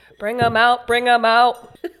Bring them out. Bring them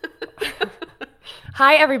out.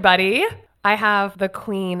 Hi, everybody. I have the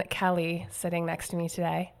Queen, Kellei, sitting next to me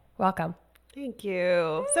today. Welcome. Thank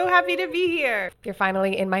you. So happy to be here. You're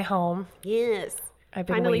finally in my home. Yes. I've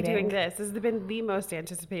been finally waiting. doing this. This has been the most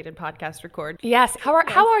anticipated podcast record. Yes. How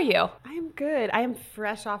are you? I am good. I am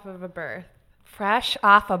fresh off of a birth. Fresh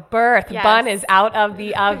off a birth. Yes. Bun is out of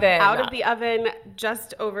the oven. Out of the oven,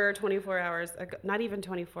 just over 24 hours ago, not even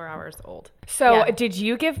 24 hours old. So did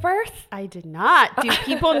you give birth? I did not. Do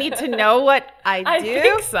people need to know what I do? I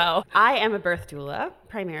think so. I am a birth doula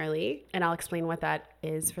primarily, and I'll explain what that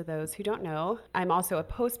is for those who don't know. I'm also a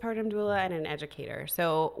postpartum doula and an educator.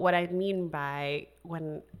 So what I mean by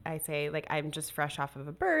when I say like I'm just fresh off of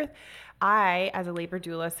a birth, I, as a labor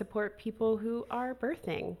doula, support people who are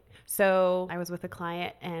birthing. So I was with a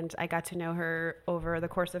client and I got to know her over the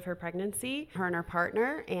course of her pregnancy, her and her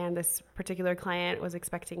partner, and this particular client was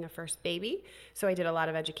expecting a first baby. So I did a lot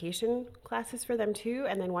of education classes for them too.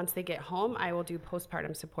 And then once they get home, I will do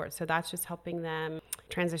postpartum support. So that's just helping them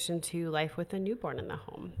transition to life with a newborn in the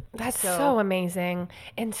home. That's so amazing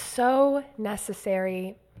and so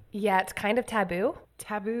necessary, yet kind of taboo.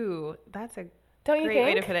 Taboo. That's a Don't you great think?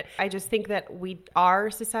 way to put it. I just think that our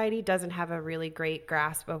society doesn't have a really great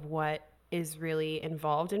grasp of what is really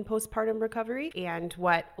involved in postpartum recovery and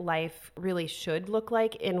what life really should look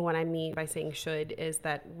like. And what I mean by saying should is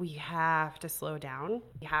that we have to slow down.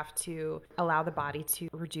 We have to allow the body to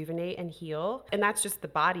rejuvenate and heal. And that's just the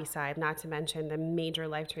body side, not to mention the major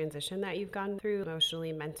life transition that you've gone through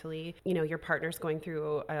emotionally, mentally. You know, your partner's going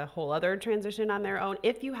through a whole other transition on their own.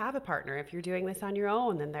 If you have a partner, if you're doing this on your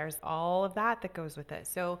own, then there's all of that goes with it.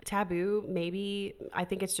 So taboo, maybe, I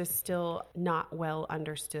think it's just still not well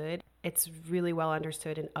understood. It's really well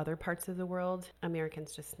understood in other parts of the world.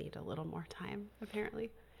 Americans just need a little more time, apparently.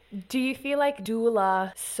 Do you feel like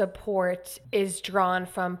doula support is drawn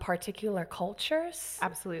from particular cultures?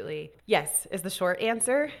 Absolutely. Yes, is the short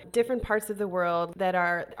answer. Different parts of the world that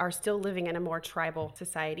are still living in a more tribal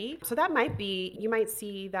society. So that might be, you might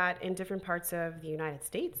see that in different parts of the United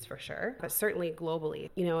States for sure, but certainly globally.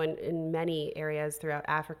 You know, in many areas throughout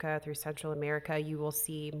Africa, through Central America, you will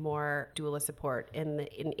see more doula support. In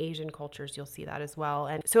Asian cultures, you'll see that as well.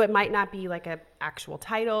 And so it might not be like an actual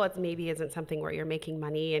title. It maybe isn't something where you're making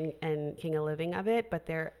money and making a living of it, but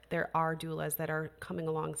there are doulas that are coming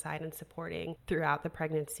alongside and supporting throughout the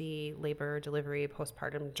pregnancy, labor, delivery,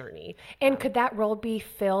 postpartum journey. And could that role be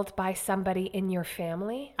filled by somebody in your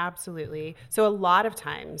family? Absolutely. So a lot of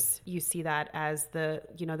times you see that as the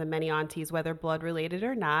many aunties, whether blood related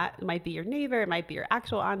or not. It might be your neighbor, it might be your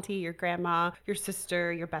actual auntie, your grandma, your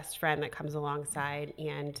sister, your best friend that comes alongside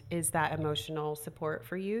and is that emotional support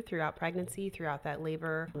for you throughout pregnancy, throughout that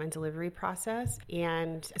labor and delivery process.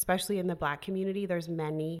 And especially in the Black community, there's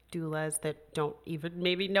many doulas that don't even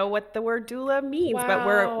maybe know what the word doula means,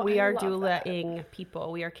 but we are doula-ing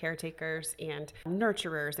people. We are caretakers and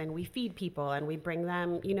nurturers, and we feed people and we bring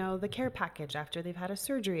them, the care package after they've had a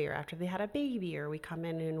surgery or after they had a baby, or we come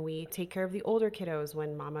in and we take care of the older kiddos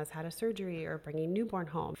when mama's had a surgery or bringing newborn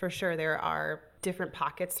home. For sure, there are different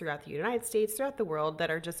pockets throughout the United States, throughout the world that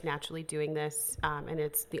are just naturally doing this. And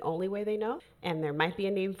it's the only way they know. And there might be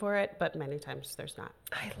a name for it, but many times there's not.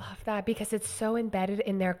 I love that because it's so embedded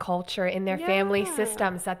in their culture, in their family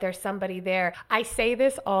systems that there's somebody there. I say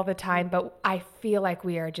this all the time, but I feel like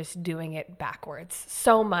we are just doing it backwards.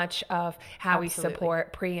 So much of how we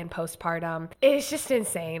support pre and postpartum. It's just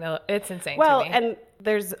insane. It's insane to me. Well, and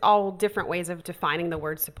there's all different ways of defining the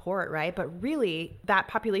word support, right? But really, that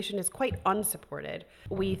population is quite unsupported.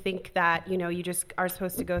 We think that, you just are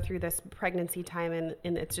supposed to go through this pregnancy time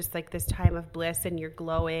and it's just like this time of bliss and you're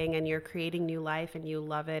glowing and you're creating new life and you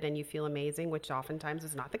love it and you feel amazing, which oftentimes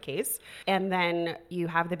is not the case. And then you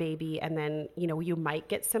have the baby and then, you might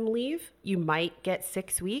get some leave. You might get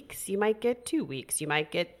 6 weeks. You might get 2 weeks. You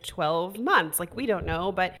might get 12 months. Like, we don't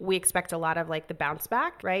know, but we expect a lot of like the bounce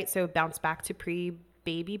back, right? So bounce back to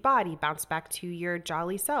pre-baby body, bounce back to your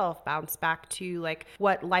jolly self, bounce back to like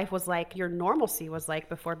what life was like, your normalcy was like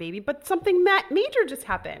before baby, but something major just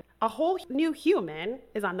happened. A whole new human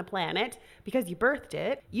is on the planet because you birthed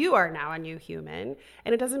it. You are now a new human.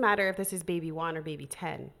 And it doesn't matter if this is baby 1 or baby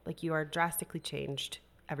 10, like you are drastically changed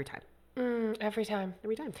every time. Every time.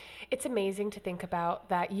 Every time. It's amazing to think about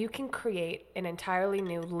that you can create an entirely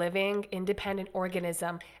new living, independent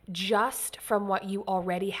organism just from what you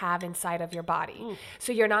already have inside of your body.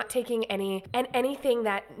 So you're not taking anything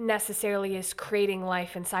that necessarily is creating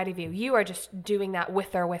life inside of you. You are just doing that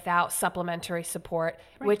with or without supplementary support,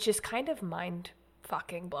 which is kind of mind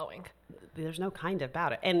fucking blowing. there's no kind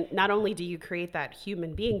about it. And not only do you create that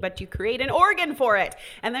human being, but you create an organ for it.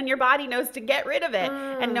 And then your body knows to get rid of it.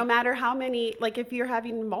 And no matter how many, like if you're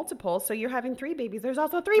having multiple, so you're having 3 babies, there's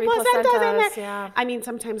also three placentas in there. Yeah. I mean,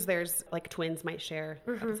 sometimes there's like twins might share,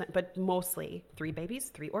 but mostly 3 babies,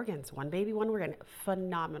 3 organs, 1 baby, 1 organ.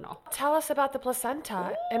 Phenomenal. Tell us about the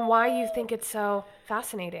placenta and why you think it's so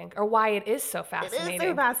fascinating, or why it is so fascinating. It is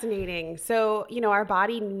so fascinating. So, our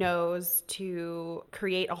body knows to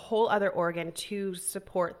create a whole other organ to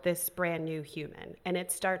support this brand new human. And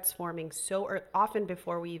it starts forming so often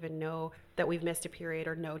before we even know that we've missed a period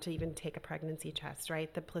or know to even take a pregnancy test,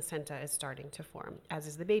 right? The placenta is starting to form, as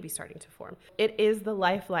is the baby starting to form. It is the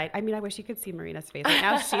lifeline. I mean, I wish you could see Marina's face right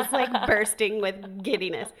now. She's like bursting with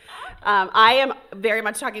giddiness. I am very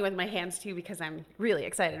much talking with my hands too, because I'm really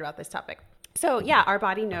excited about this topic. So yeah, our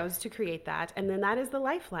body knows to create that. And then that is the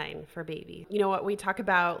lifeline for baby. You know what we talk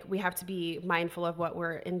about, we have to be mindful of what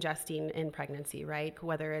we're ingesting in pregnancy, right?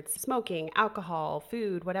 Whether it's smoking, alcohol,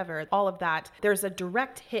 food, whatever, all of that. There's a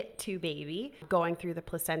direct hit to baby going through the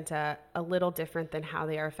placenta, a little different than how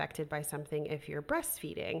they are affected by something if you're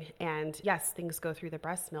breastfeeding. And yes, things go through the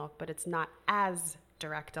breast milk, but it's not as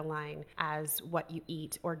direct a line as what you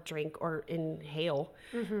eat or drink or inhale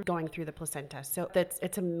going through the placenta. So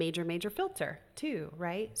it's a major, major filter too,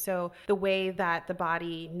 right? So the way that the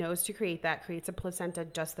body knows to create that creates a placenta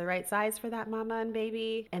just the right size for that mama and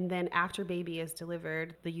baby. And then after baby is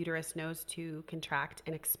delivered, the uterus knows to contract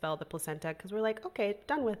and expel the placenta, because we're like, okay,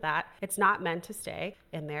 done with that. It's not meant to stay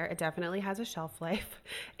in there. It definitely has a shelf life.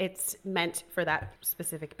 It's meant for that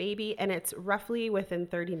specific baby. And it's roughly within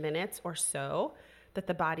 30 minutes or so that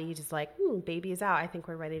the body is like, baby is out. I think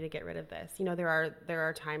we're ready to get rid of this. There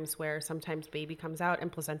are times where sometimes baby comes out and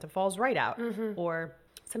placenta falls right out, or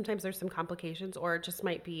sometimes there's some complications, or it just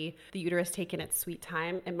might be the uterus taking its sweet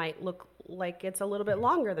time. It might look like it's a little bit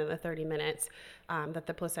longer than the 30 minutes that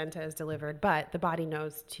the placenta is delivered, but the body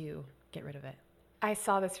knows to get rid of it. I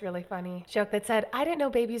saw this really funny joke that said, I didn't know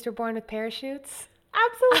babies were born with parachutes.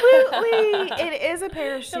 Absolutely. It is a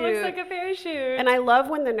parachute. It looks like a parachute. And I love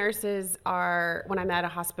when the nurses when I'm at a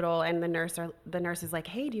hospital and the nurse is like,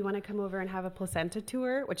 hey, do you want to come over and have a placenta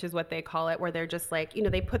tour? Which is what they call it, where they're just like,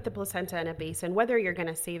 they put the placenta in a basin, whether you're going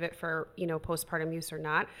to save it for, postpartum use or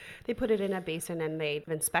not. They put it in a basin and they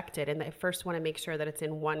inspect it. And they first want to make sure that it's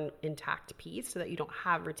in one intact piece so that you don't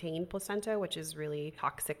have retained placenta, which is really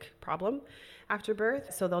toxic problem after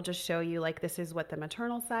birth. So they'll just show you like, this is what the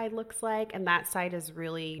maternal side looks like. And that side is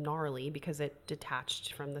really gnarly because it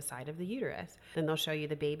detached from the side of the uterus. Then they'll show you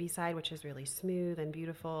the baby side, which is really smooth and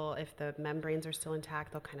beautiful. If the membranes are still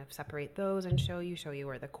intact, they'll kind of separate those and show you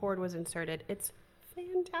where the cord was inserted. It's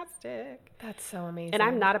fantastic. That's so amazing. And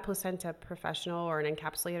I'm not a placenta professional or an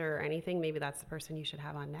encapsulator or anything. Maybe that's the person you should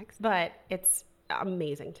have on next. But it's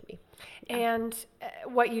amazing to me. And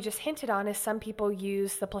what you just hinted on is some people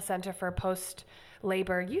use the placenta for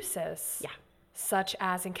post-labor uses. Yeah. Such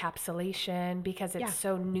as encapsulation, because it's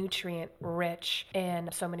so nutrient rich in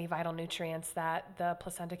so many vital nutrients that the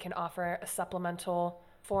placenta can offer a supplemental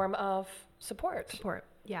form of support.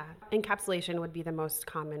 Yeah. Encapsulation would be the most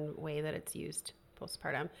common way that it's used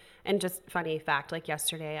postpartum. And just funny fact, like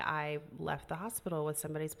yesterday I left the hospital with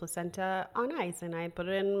somebody's placenta on ice, and I put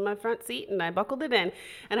it in my front seat and I buckled it in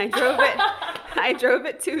and I drove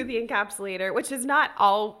it to the encapsulator, which is not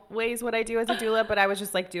always what I do as a doula, but I was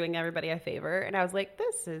just like doing everybody a favor, and I was like,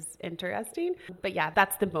 this is interesting. But yeah,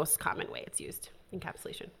 that's the most common way it's used,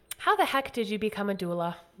 encapsulation. How the heck did you become a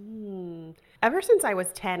doula? Ever since I was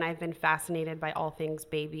 10, I've been fascinated by all things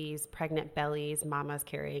babies, pregnant bellies, mamas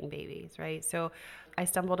carrying babies, right? So I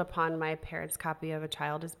stumbled upon my parents' copy of A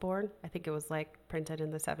Child is Born. I think it was like printed in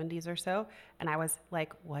the 70s or so. And I was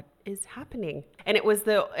like, what is happening? And it was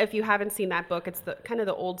if you haven't seen that book, it's the kind of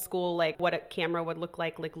the old school, like what a camera would look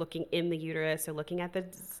like looking in the uterus or looking at the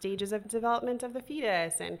stages of development of the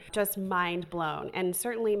fetus, and just mind blown. And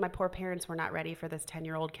certainly my poor parents were not ready for this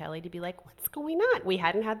 10-year-old Kellei to be like, what's going on? We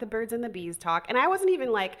hadn't had the birds and the bees talk. And I wasn't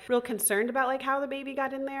even like real concerned about like how the baby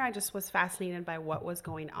got in there. I just was fascinated by what was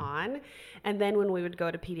going on. And then when we would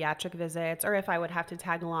go to pediatric visits, or if I would have to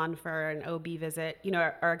tag along for an OB visit,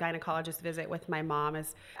 or a gynecologist visit with my mom,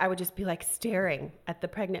 I would just be like staring at the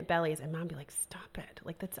pregnant bellies, and mom would be like, stop it.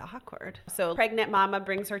 Like, that's awkward. So pregnant mama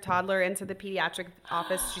brings her toddler into the pediatric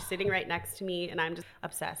office. She's sitting right next to me, and I'm just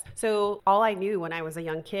obsessed. So all I knew when I was a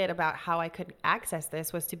young kid about how I could access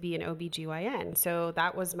this was to be an OBGYN. So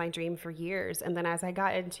that was my dream for years. And then as I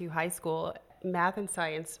got into high school, math and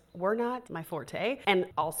science were not my forte. And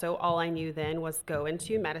also all I knew then was go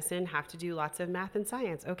into medicine, have to do lots of math and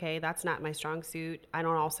science. Okay, that's not my strong suit. I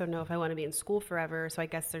don't also know if I want to be in school forever. So I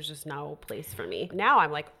guess there's just no place for me. Now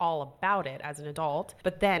I'm like all about it as an adult,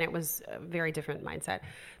 but then it was a very different mindset.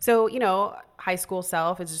 So, high school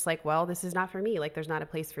self is just like, well, this is not for me. Like there's not a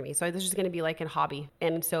place for me. So this is going to be like a hobby.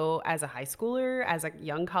 And so as a high schooler, as a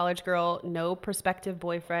young college girl, no prospective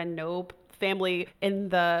boyfriend, no family in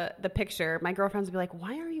the picture, my girlfriends would be like,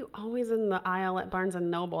 why are you always in the aisle at Barnes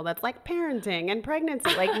and Noble? That's like parenting and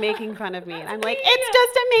pregnancy, like making fun of me. And I'm like, it's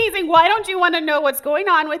just amazing. Why don't you want to know what's going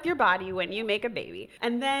on with your body when you make a baby?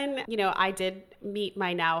 And then, I did meet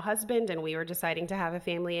my now husband and we were deciding to have a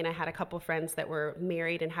family. And I had a couple friends that were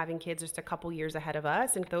married and having kids just a couple years ahead of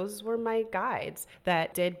us. And those were my guides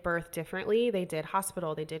that did birth differently. They did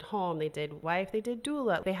hospital, they did home, they did wife, they did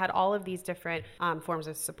doula. They had all of these different forms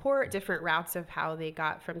of support, different routes of how they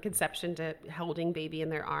got from conception to holding baby in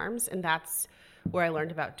their arms. And that's where I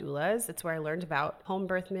learned about doulas. It's where I learned about home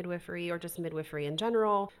birth midwifery or just midwifery in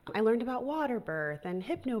general. I learned about water birth and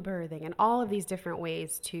hypnobirthing and all of these different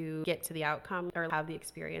ways to get to the outcome or have the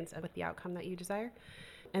experience with the outcome that you desire.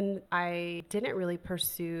 And I didn't really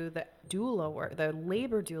pursue the doula work, the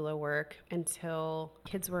labor doula work, until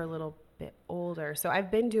kids were a little bit older. So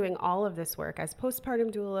I've been doing all of this work as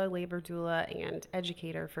postpartum doula, labor doula, and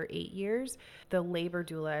educator for 8 years. The labor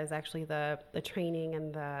doula is actually the training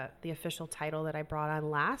and the official title that I brought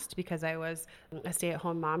on last because I was a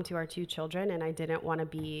stay-at-home mom to our 2 children and I didn't want to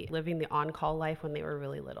be living the on-call life when they were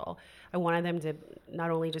really little. I wanted them to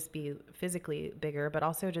not only just be physically bigger, but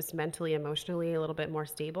also just mentally, emotionally a little bit more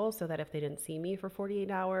stable so that if they didn't see me for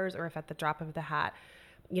 48 hours or if at the drop of the hat,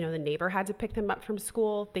 the neighbor had to pick them up from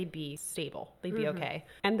school, they'd be stable. They'd be okay.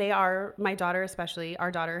 And they are, my daughter especially, our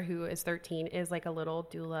daughter who is 13 is like a little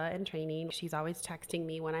doula in training. She's always texting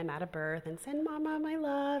me when I'm at a birth and send mama my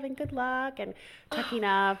love and good luck and checking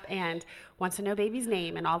up and wants to know baby's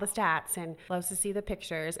name and all the stats and loves to see the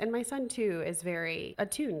pictures. And my son too is very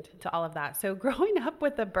attuned to all of that. So growing up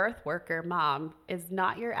with a birth worker mom is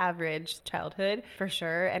not your average childhood for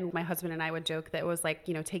sure. And my husband and I would joke that it was like,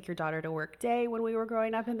 take your daughter to work day when we were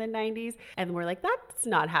growing up in the 90s. And we're like, that's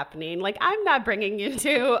not happening. Like, I'm not bringing you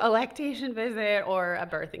to a lactation visit or a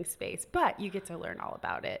birthing space, but you get to learn all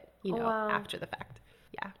about it, after the fact.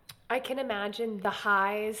 Yeah. I can imagine the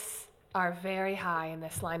highs are very high in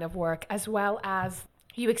this line of work, as well as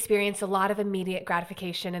you experience a lot of immediate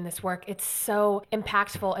gratification in this work. It's so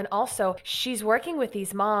impactful. And also, she's working with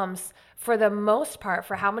these moms for the most part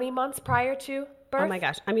for how many months prior to birth? Oh my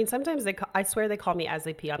gosh. I mean, sometimes I swear they call me as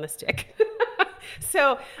they pee on the stick.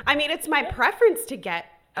 So, I mean, it's my preference to get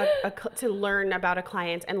to learn about a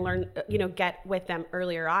client and learn, get with them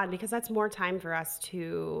earlier on because that's more time for us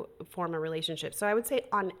to form a relationship. So I would say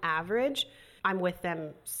on average, I'm with them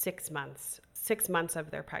 6 months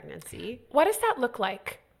of their pregnancy. What does that look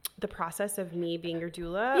like? The process of me being your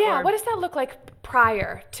doula? Yeah. What does that look like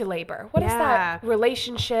prior to labor? What is that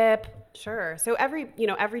relationship? Sure. So every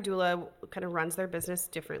doula kind of runs their business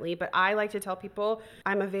differently, but I like to tell people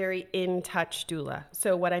I'm a very in-touch doula.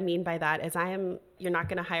 So what I mean by that is you're not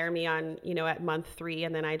going to hire me on, at month 3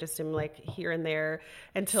 and then I just am like here and there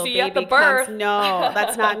until see baby at the birth. Comes. No,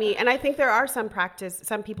 that's not me. And I think there are some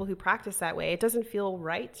people who practice that way. It doesn't feel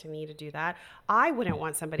right to me to do that. I wouldn't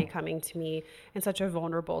want somebody coming to me in such a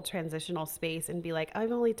vulnerable transitional space and be like,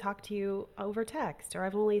 I've only talked to you over text or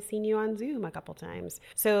I've only seen you on Zoom a couple times.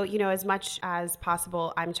 So, as much as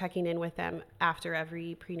possible, I'm checking in with them after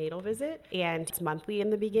every prenatal visit, and it's monthly in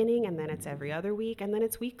the beginning, and then it's every other week, and then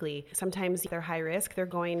it's weekly. Sometimes they're high risk, they're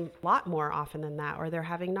going a lot more often than that, or they're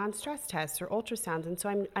having non-stress tests or ultrasounds. And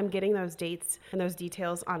so I'm getting those dates and those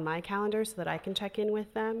details on my calendar so that I can check in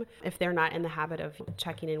with them if they're not in the habit of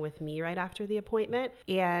checking in with me right after the appointment.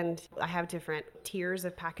 And I have different tiers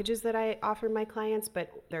of packages that I offer my clients, but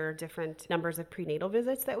there are different numbers of prenatal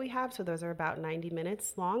visits that we have. So those are about 90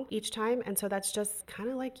 minutes long each time. And so that's just kind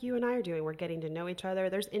of like you and I are doing. We're getting to know each other.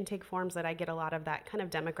 There's intake forms that I get a lot of that kind of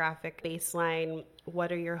demographic baseline.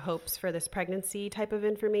 What are your hopes for this pregnancy type of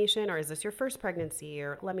information? Or is this your first pregnancy?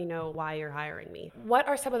 Or let me know why you're hiring me. What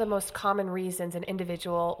are some of the most common reasons an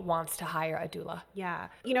individual wants to hire a doula? Yeah.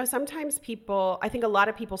 Sometimes I think a lot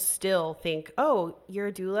of people still think, oh, you're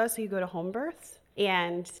a doula, so you go to home births.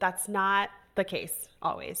 And that's not the case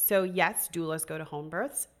always. So yes, doulas go to home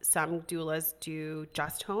births. Some doulas do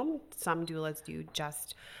just home. Some doulas do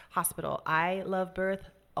just hospital. I love birth.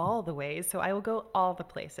 all the ways, so I will go all the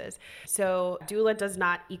places. So doula does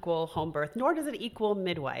not equal home birth, nor does it equal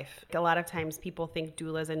midwife. A lot of times people think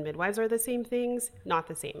doulas and midwives are the same things, not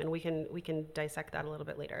the same, and we can dissect that a little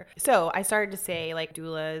bit later. So I started to say like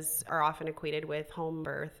doulas are often equated with home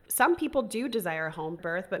birth. Some people do desire home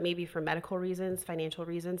birth, but maybe for medical reasons, financial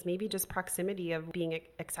reasons, maybe just proximity of being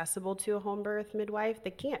accessible to a home birth midwife,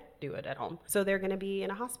 they can't do it at home. So they're going to be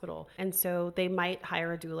in a hospital. And so they might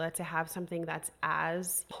hire a doula to have something that's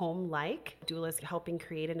as home-like. Doulas helping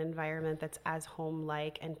create an environment that's as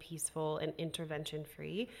home-like and peaceful and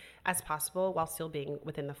intervention-free as possible while still being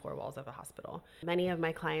within the four walls of a hospital. Many of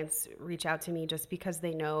my clients reach out to me just because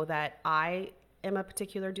they know that I am a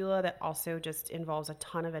particular doula that also just involves a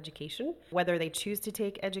ton of education. Whether they choose to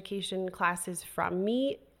take education classes from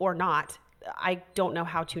me or not, I don't know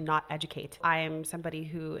how to not educate. I am somebody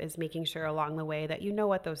who is making sure along the way that you know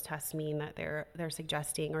what those tests mean that they're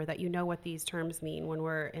suggesting, or that you know what these terms mean when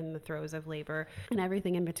we're in the throes of labor and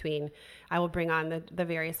everything in between. I will bring on the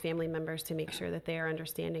various family members to make sure that they are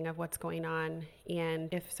understanding of what's going on.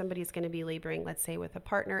 And if somebody's going to be laboring, let's say with a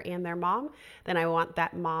partner and their mom, then I want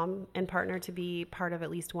that mom and partner to be part of at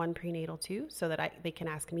least one prenatal too, so that they can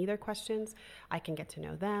ask me their questions. I can get to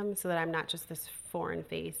know them so that I'm not just this foreign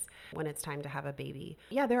face when it's time to have a baby.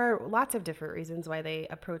 Yeah, there are lots of different reasons why they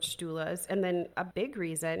approach doulas. And then a big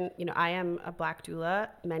reason, I am a Black doula.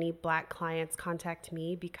 Many Black clients contact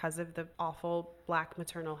me because of the awful Black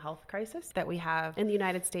maternal health crisis that we have in the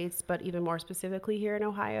United States, but even more specifically here in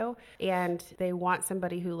Ohio. And they want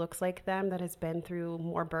somebody who looks like them, that has been through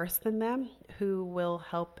more births than them, who will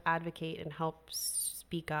help advocate and help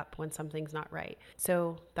speak up when something's not right.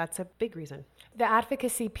 So that's a big reason. The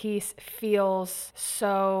advocacy piece feels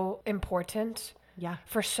so important. Yeah.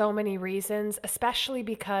 For so many reasons, especially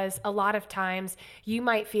because a lot of times you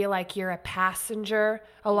might feel like you're a passenger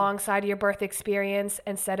alongside your birth experience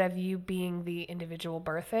instead of you being the individual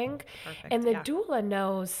birthing. Perfect. And the doula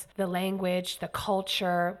knows the language, the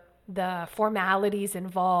culture, the formalities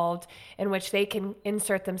involved in which they can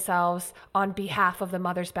insert themselves on behalf of the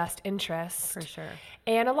mother's best interests. For sure.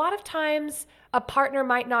 And a lot of times a partner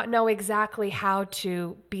might not know exactly how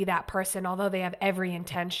to be that person, although they have every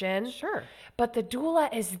intention. Sure. But the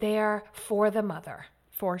doula is there for the mother.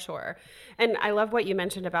 For sure. And I love what you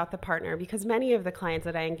mentioned about the partner, because many of the clients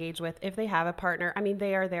that I engage with, if they have a partner,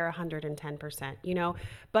 they are there 110%,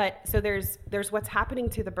 but so there's what's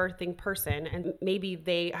happening to the birthing person, and maybe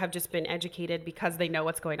they have just been educated because they know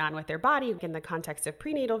what's going on with their body in the context of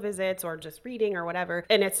prenatal visits or just reading or whatever.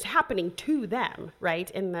 And it's happening to them,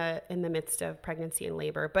 right? In the midst of pregnancy and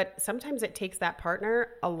labor. But sometimes it takes that partner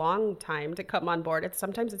a long time to come on board.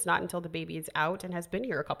 Sometimes it's not until the baby is out and has been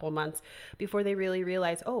here a couple of months before they really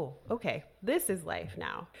realize, oh, okay, this is life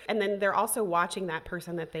now. And then they're also watching that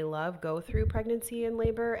person that they love go through pregnancy and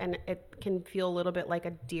labor, and it can feel a little bit like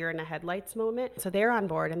a deer in the headlights moment. So they're on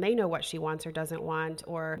board and they know what she wants or doesn't want,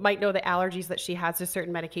 or might know the allergies that she has to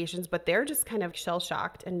certain medications, but they're just kind of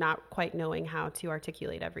shell-shocked and not quite knowing how to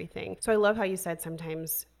articulate everything. So I love how you said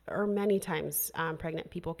sometimes, or many times, pregnant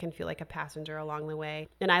people can feel like a passenger along the way.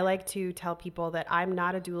 And I like to tell people that I'm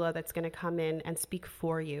not a doula that's going to come in and speak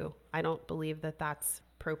for you. I don't believe that that's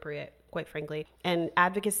appropriate, quite frankly. And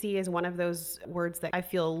advocacy is one of those words that I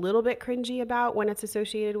feel a little bit cringy about when it's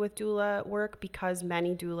associated with doula work, because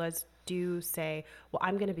many doulas do say, well,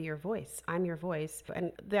 I'm going to be your voice. I'm your voice.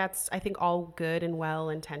 And that's, I think, all good and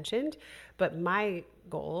well intentioned. But my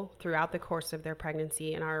goal throughout the course of their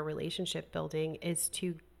pregnancy and our relationship building is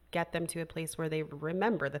to get them to a place where they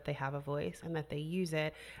remember that they have a voice and that they use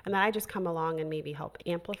it, and that I just come along and maybe help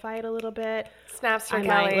amplify it a little bit. Snaps for I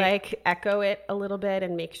Kellli. might echo it a little bit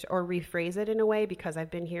and make sure, or rephrase it in a way, because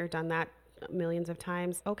I've been here, done that millions of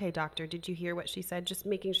times. Okay, doctor, did you hear what she said? Just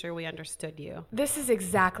making sure we understood you. This is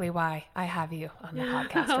exactly why I have you on the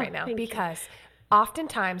podcast right now, Thank because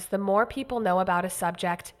oftentimes the more people know about a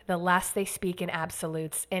subject, the less they speak in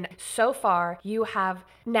absolutes. And so far, you have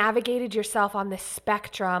navigated yourself on this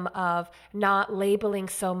spectrum of not labeling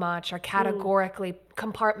so much or categorically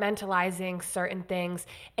compartmentalizing certain things.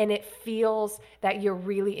 And it feels that you're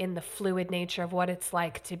really in the fluid nature of what it's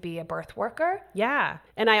like to be a birth worker. Yeah.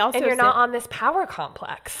 And I also... And you're not on this power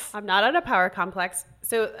complex. I'm not on a power complex.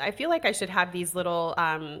 So I feel like I should have these little,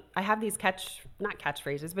 I have these not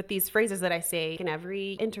catchphrases, but these phrases that I say in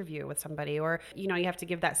every interview with somebody, or, you have to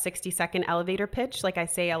give that 60-second elevator pitch. Like I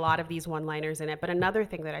say a lot of these one-liners in it. But another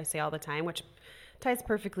thing that I say all the time, which ties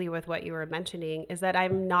perfectly with what you were mentioning, is that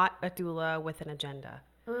I'm not a doula with an agenda.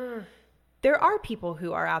 There are people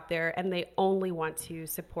who are out there and they only want to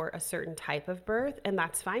support a certain type of birth, and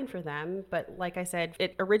that's fine for them. But like I said,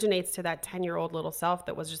 it originates to that 10-year-old little self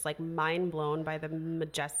that was just like mind blown by the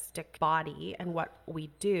majestic body and what we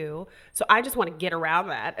do. So I just want to get around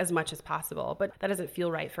that as much as possible, but that doesn't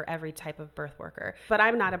feel right for every type of birth worker. But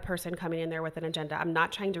I'm not a person coming in there with an agenda. I'm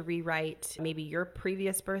not trying to rewrite maybe your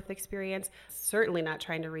previous birth experience, certainly not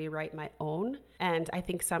trying to rewrite my own. And I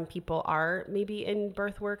think some people are maybe in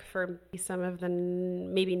birth work for some of the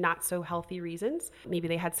maybe not so healthy reasons. Maybe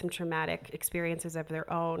they had some traumatic experiences of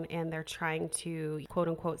their own and they're trying to quote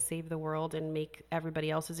unquote save the world and make everybody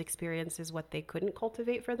else's experiences what they couldn't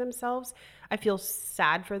cultivate for themselves. I feel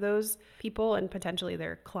sad for those people and potentially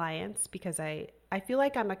their clients because I feel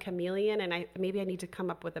like I'm a chameleon, and maybe I need to come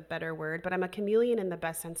up with a better word, but I'm a chameleon in the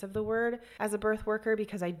best sense of the word as a birth worker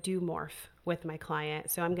because I do morph with my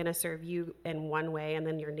client. So I'm going to serve you in one way and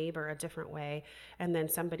then your neighbor a different way. And then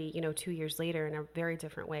somebody, 2 years later in a very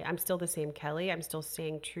different way. I'm still the same Kellei. I'm still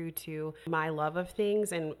staying true to my love of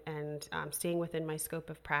things and staying within my scope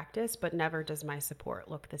of practice, but never does my support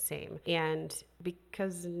look the same. And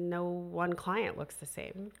because no one client looks the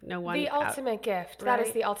same. No one. The ultimate gift. Right? That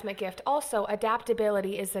is the ultimate gift. Also,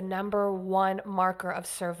 adaptability is the number one marker of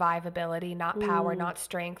survivability, not power, not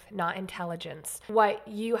strength, not intelligence. What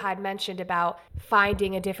you had mentioned about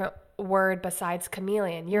finding a different word besides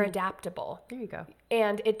chameleon, you're adaptable. There you go.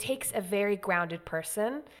 And it takes a very grounded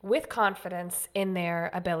person with confidence in their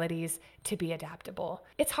abilities to be adaptable.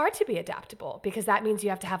 It's hard to be adaptable because that means you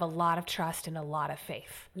have to have a lot of trust and a lot of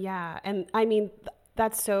faith. Yeah. And I mean,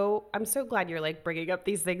 I'm so glad you're like bringing up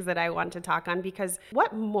these things that I want to talk on, because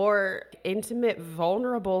what more intimate,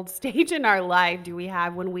 vulnerable stage in our life do we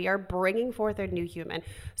have when we are bringing forth a new human?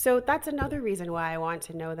 So that's another reason why I want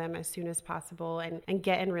to know them as soon as possible and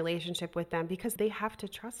get in relationship with them, because they have to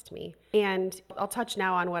trust me. And I'll touch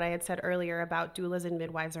now on what I had said earlier about doulas and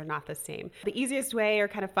midwives are not the same. The easiest way, or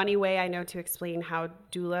kind of funny way I know to explain how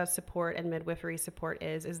doula support and midwifery support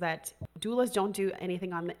is that doulas don't do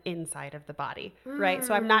anything on the inside of the body, right?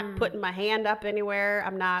 So I'm not putting my hand up anywhere.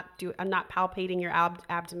 I'm not palpating your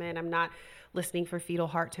abdomen. I'm not listening for fetal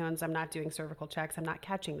heart tones. I'm not doing cervical checks. I'm not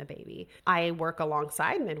catching the baby. I work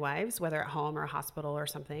alongside midwives, whether at home or a hospital or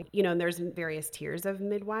something. And there's various tiers of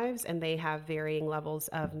midwives and they have varying levels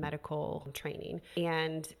of medical training.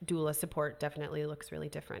 And doula support definitely looks really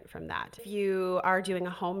different from that. If you are doing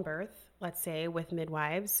a home birth, let's say with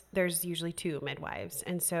midwives, there's usually 2 midwives.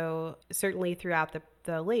 And so certainly throughout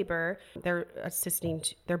the labor, they're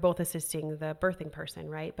both assisting the birthing person,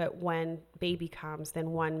 right? But when baby comes,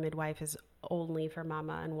 then one midwife is only for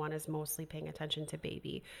mama and one is mostly paying attention to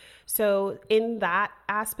baby. So in that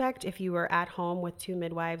aspect, if you were at home with 2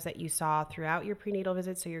 midwives that you saw throughout your prenatal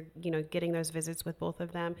visits, so you're getting those visits with both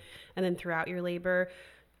of them, and then throughout your labor,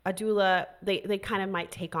 a doula, they kind of might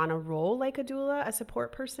take on a role like a doula, a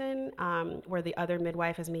support person, where the other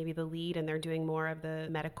midwife is maybe the lead and they're doing more of the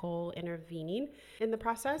medical intervening in the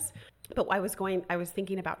process. But I was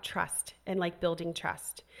thinking about trust and like building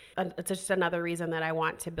trust. It's just another reason that I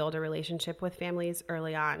want to build a relationship with families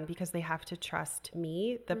early on, because they have to trust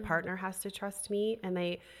me. The partner has to trust me. And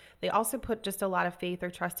they also put just a lot of faith or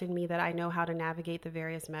trust in me that I know how to navigate the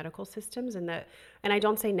various medical systems, and I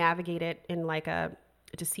don't say navigate it in like a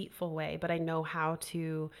deceitful way, but I know how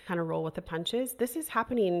to kind of roll with the punches. This is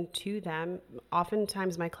happening to them.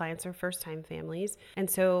 Oftentimes my clients are first-time families, and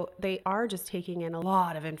so they are just taking in a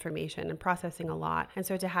lot of information and processing a lot. And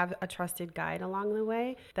so to have a trusted guide along the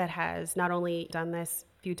way that has not only done this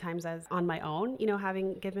few times as on my own,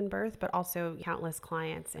 having given birth, but also countless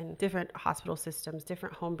clients in different hospital systems,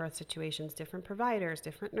 different home birth situations, different providers,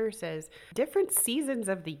 different nurses, different seasons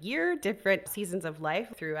of the year, different seasons of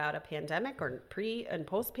life throughout a pandemic or pre and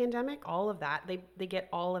post pandemic, all of that. They get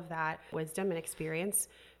all of that wisdom and experience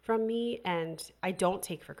from me. And I don't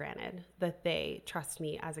take for granted that they trust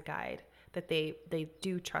me as a guide, that they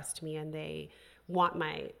do trust me and they want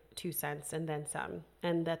my 2 cents and then some,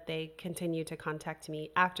 and that they continue to contact me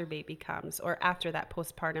after baby comes or after that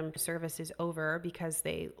postpartum service is over, because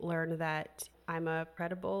they learn that I'm a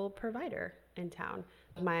credible provider in town.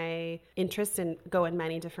 My interests go in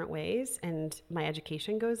many different ways, and my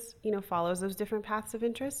education follows those different paths of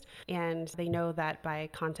interest. And they know that by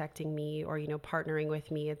contacting me or, partnering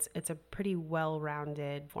with me, it's a pretty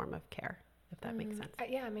well-rounded form of care, if that makes sense.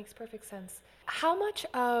 Yeah, it makes perfect sense. How much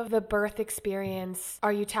of the birth experience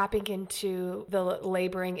are you tapping into the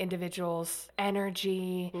laboring individual's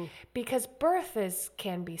energy? Because birth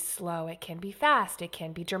can be slow, it can be fast, it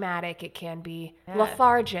can be dramatic, it can be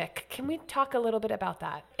lethargic. Can we talk a little bit about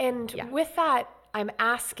that? And with that, I'm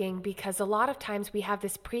asking because a lot of times we have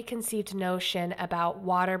this preconceived notion about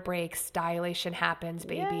water breaks, dilation happens,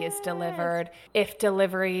 baby is delivered. If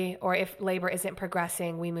delivery or if labor isn't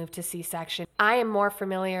progressing, we move to C-section. I am more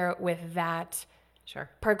familiar with that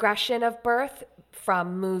progression of birth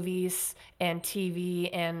from movies and TV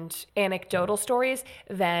and anecdotal stories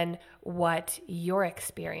than what your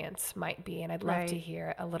experience might be. And I'd love to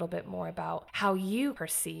hear a little bit more about how you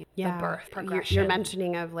perceive the birth progression. You're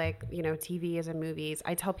mentioning of like, TV as in movies.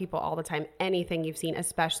 I tell people all the time, anything you've seen,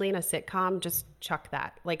 especially in a sitcom, just chuck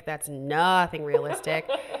that. Like that's nothing realistic.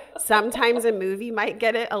 Sometimes a movie might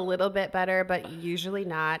get it a little bit better, but usually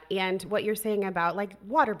not. And what you're saying about like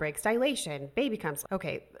water breaks, dilation, baby comes.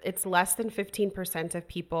 Okay, it's less than 15% of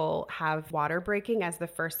people have water breaking as the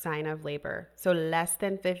first sign of labor. So less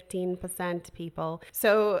than 15% people.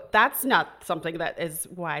 So that's not something that is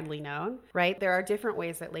widely known, right? There are different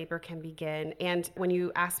ways that labor can begin. And when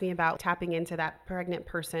you ask me about tapping into that pregnant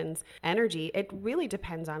person's energy, it really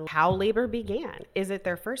depends on how labor began. Is it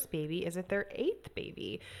their first baby? Is it their 8th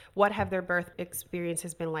baby? What have their birth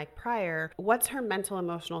experiences been like prior? What's her mental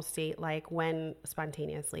emotional state like when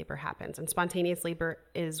spontaneous labor happens? And spontaneous labor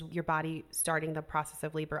is your body starting the process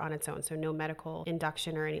of labor on its own. So no medical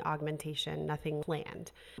induction or any augmentation, nothing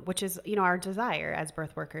planned, which is, our desire as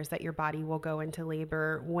birth workers, that your body will go into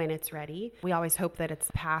labor when it's ready. We always hope that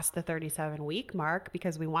it's past the 37-week mark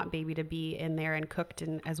because we want baby to be in there and cooked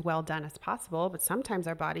and as well done as possible. But sometimes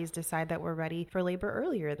our bodies decide that we're ready for labor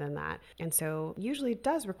earlier than that. And so usually it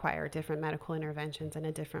does require different medical interventions and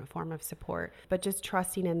a different form of support. But just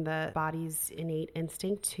trusting in the body's innate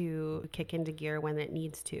instinct to kick into gear when it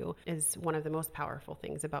needs to is one of the most powerful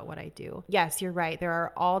things about what I do. Yes, you're right. There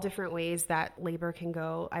are all different ways that labor can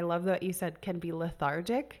go. I love that you said can be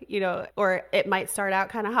lethargic, or it might start out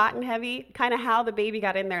kind of hot and heavy, kind of how the baby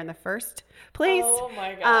got in there in the first place. Oh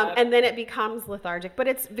my God. And then it becomes lethargic. But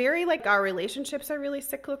it's very like our relationships are really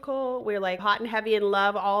cyclical. We're like hot and heavy in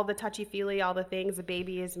love, all the touchy-feely, all the things, the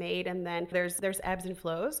baby is made. And then there's ebbs and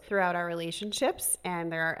flows throughout our relationships.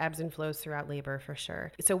 And there are ebbs and flows throughout labor for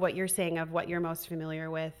sure. So what you're saying of what you're most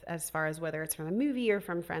familiar with as far as whether it's from a movie or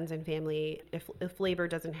from friends and family, if labor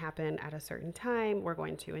doesn't happen at a certain time, we're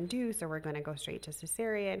going to induce or we're going to go straight to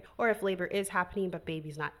cesarean. Or if labor is happening but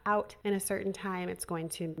baby's not out in a certain time, it's going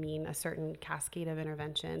to mean a certain cascade of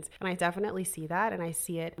interventions. And I definitely see that, and I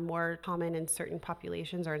see it more common in certain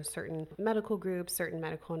populations or in certain medical groups, certain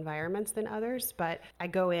medical environments than others. But I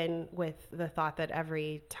go in with the thought that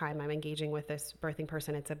every time I'm engaging with this birthing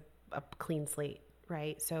person, it's a clean slate.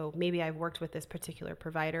 Right. So maybe I've worked with this particular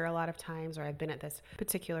provider a lot of times, or I've been at this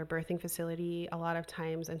particular birthing facility a lot of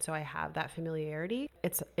times. And so I have that familiarity.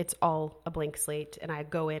 It's all a blank slate. And I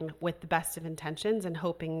go in with the best of intentions and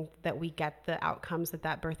hoping that we get the outcomes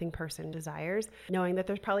that birthing person desires, knowing that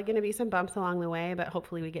there's probably going to be some bumps along the way, but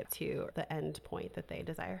hopefully we get to the end point that they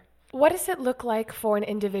desire. What does it look like for an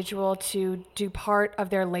individual to do part of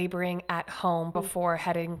their laboring at home before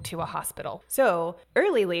heading to a hospital? So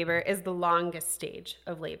early labor is the longest stage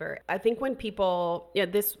of labor. I think when people,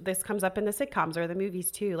 this comes up in the sitcoms or the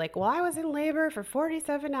movies too, like, well, I was in labor for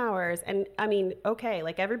 47 hours. And I mean, okay,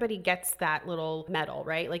 like everybody gets that little medal,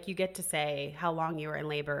 right? Like you get to say how long you were in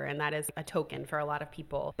labor, and that is a token for a lot of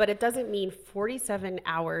people. But it doesn't mean 47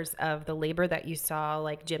 hours of the labor that you saw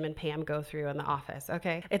like Jim and Pam go through in The Office,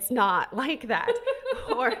 okay? It's not like that.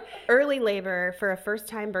 Or early labor for a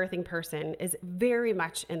first-time birthing person is very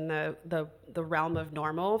much in the realm of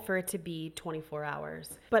normal for it to be 24 hours.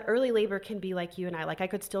 But early labor can be like you and I. Like I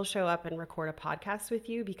could still show up and record a podcast with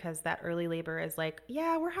you because that early labor is like,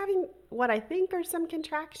 yeah, we're having what I think are some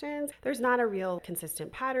contractions. There's not a real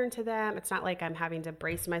consistent pattern to them. It's not like I'm having to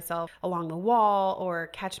brace myself along the wall or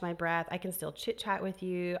catch my breath. I can still chit chat with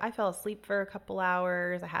you. I fell asleep for a couple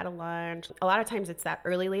hours. I had a lunch. A lot of times it's that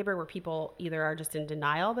early labor where people either are just in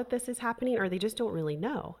denial that this is happening or they just don't really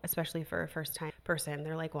know, especially for a first time person.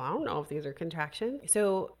 They're like, well, I don't know if these are contractions.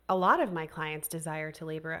 So a lot of my clients desire to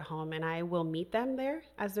labor at home, and I will meet them there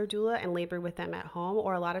as their doula and labor with them at home.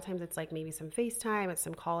 Or a lot of times it's like maybe some FaceTime, it's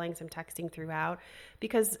some calling, some texting throughout,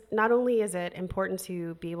 because not only is it important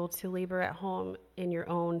to be able to labor at home in your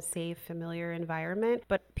own safe, familiar environment,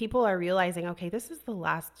 but people are realizing, okay, this is the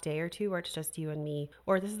last day or two where it's just you and me,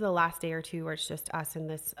 or this is the last day or two where it's just us and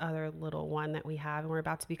this other little one that we have, and we're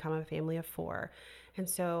about to become a family of 4. And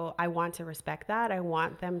so I want to respect that. I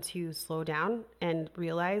want them to slow down and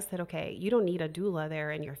realize that, okay, you don't need a doula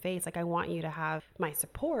there in your face. Like I want you to have my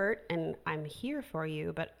support and I'm here for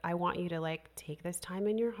you, but I want you to like take this time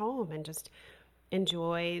in your home and just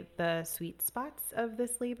enjoy the sweet spots of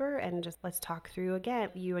this labor and just let's talk through again,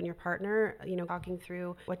 you and your partner, talking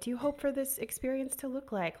through what do you hope for this experience to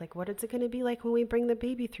look like? Like, what is it going to be like when we bring the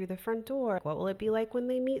baby through the front door? What will it be like when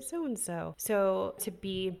they meet so-and-so? So to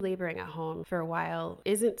be laboring at home for a while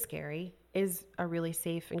isn't scary, is a really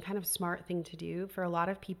safe and kind of smart thing to do. For a lot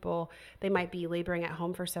of people, they might be laboring at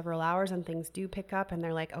home for several hours and things do pick up and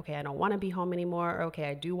they're like, okay, I don't want to be home anymore. Or, okay,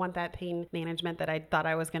 I do want that pain management that I thought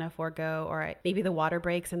I was going to forego. Or maybe the water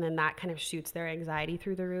breaks and then that kind of shoots their anxiety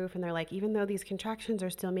through the roof. And they're like, even though these contractions are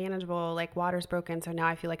still manageable, like water's broken. So now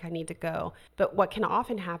I feel like I need to go. But what can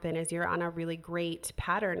often happen is you're on a really great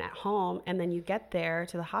pattern at home. And then you get there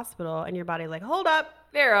to the hospital and your body's like, hold up.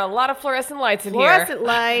 There are a lot of fluorescent lights in here. Fluorescent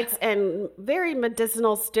lights and very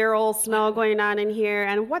medicinal, sterile smell going on in here.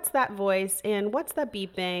 And what's that voice? And what's that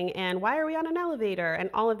beeping? And why are we on an elevator? And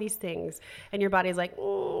all of these things. And your body's like,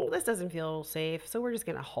 this doesn't feel safe. So we're just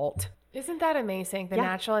going to halt. Isn't that amazing? The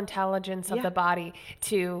natural intelligence of the body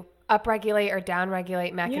to upregulate or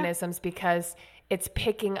downregulate mechanisms because it's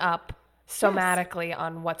picking up somatically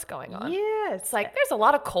on what's going on. Yes. It's like, there's a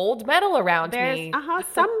lot of cold metal around me.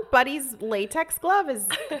 Somebody's latex glove is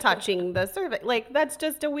touching the cervix. Like, that's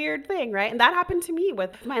just a weird thing, right? And that happened to me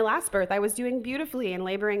with my last birth. I was doing beautifully and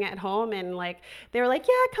laboring at home. And like, they were like,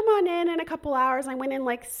 yeah, come on in a couple hours. I went in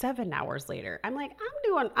like 7 hours later. I'm like,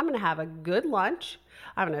 I'm going to have a good lunch.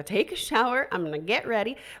 I'm going to take a shower. I'm going to get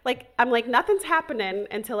ready. I'm like, nothing's happening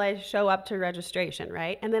until I show up to registration,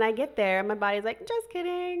 right? And then I get there and my body's like, just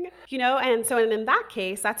kidding, And so in that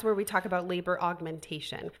case, that's where we talk about labor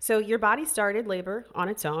augmentation. So your body started labor on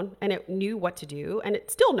its own and it knew what to do and it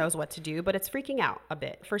still knows what to do, but it's freaking out a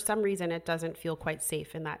bit. For some reason, it doesn't feel quite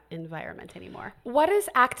safe in that environment anymore. What does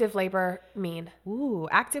active labor mean?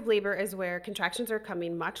 Active labor is where contractions are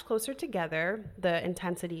coming much closer together. The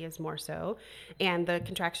intensity is more so, and the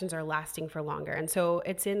contractions are lasting for longer. And so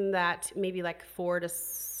it's in that maybe like 4 to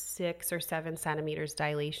 6 or 7 centimeters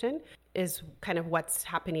dilation is kind of what's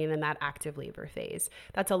happening in that active labor phase.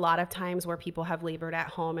 That's a lot of times where people have labored at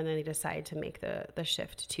home and then they decide to make the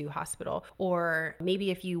shift to hospital. Or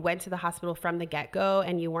maybe if you went to the hospital from the get-go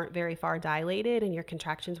and you weren't very far dilated and your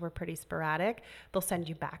contractions were pretty sporadic, they'll send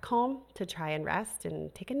you back home to try and rest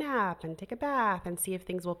and take a nap and take a bath and see if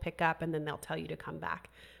things will pick up, and then they'll tell you to come back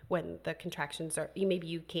when the contractions are, maybe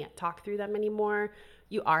you can't talk through them anymore.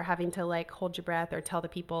 You are having to like hold your breath or tell the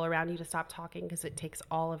people around you to stop talking because it takes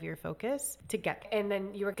all of your focus to get. And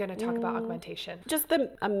then you were going to talk about augmentation. Just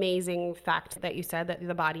the amazing fact that you said that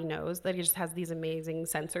the body knows that it just has these amazing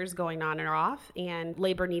sensors going on and off, and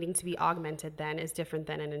labor needing to be augmented then is different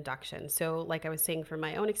than an induction. So like I was saying, from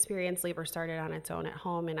my own experience, labor started on its own at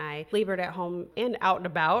home, and I labored at home and out and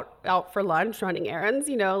about, out for lunch, running errands,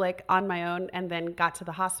 like on my own, and then got to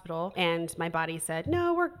the hospital and my body said,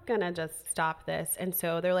 no, we're going to just stop this. And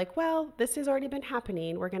so they're like, well, this has already been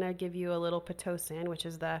happening. We're going to give you a little Pitocin, which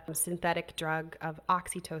is the synthetic drug of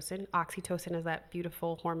oxytocin. Oxytocin is that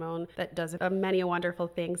beautiful hormone that does many wonderful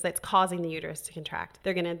things that's causing the uterus to contract.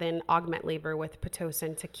 They're going to then augment labor with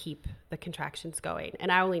Pitocin to keep the contractions going.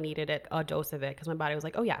 And I only needed a dose of it because my body was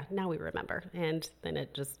like, oh yeah, now we remember. And then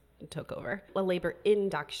it just took over. A labor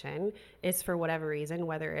induction is for whatever reason,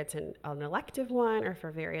 whether it's an elective one or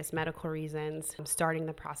for various medical reasons, starting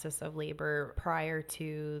the process of labor prior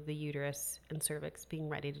to the uterus and cervix being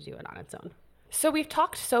ready to do it on its own. So we've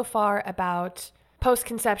talked so far about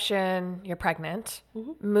post-conception, you're pregnant,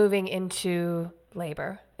 moving into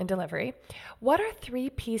labor and delivery. What are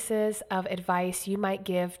 3 pieces of advice you might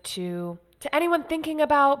give to anyone thinking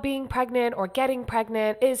about being pregnant or getting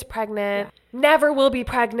pregnant, is pregnant, never will be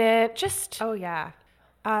pregnant, just... Oh, yeah.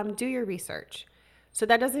 Do your research. So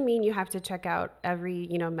that doesn't mean you have to check out every,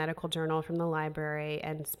 medical journal from the library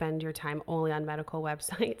and spend your time only on medical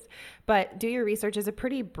websites. But do your research is a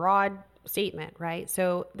pretty broad statement, right?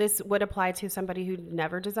 So this would apply to somebody who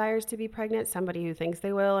never desires to be pregnant, somebody who thinks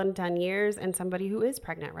they will in 10 years, and somebody who is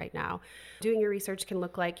pregnant right now. Doing your research can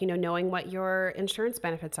look like, knowing what your insurance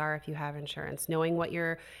benefits are if you have insurance, knowing what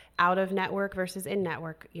your out of network versus in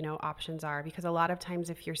network, options are. Because a lot of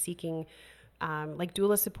times if you're seeking, like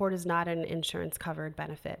doula support is not an insurance covered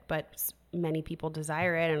benefit, but many people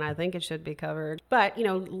desire it, and I think it should be covered. But,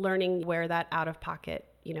 learning where that out of pocket,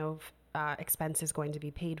 expense is going to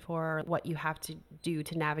be paid for, what you have to do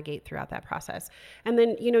to navigate throughout that process. And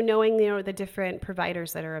then, knowing, the different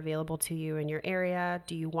providers that are available to you in your area.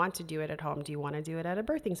 Do you want to do it at home? Do you want to do it at a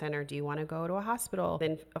birthing center? Do you want to go to a hospital?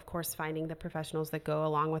 Then, of course, finding the professionals that go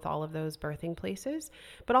along with all of those birthing places,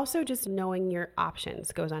 but also just knowing your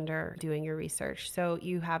options goes under doing your research. So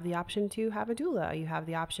you have the option to have a doula. You have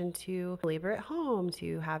the option to labor at home,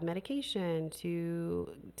 to have medication,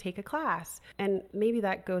 to take a class. And maybe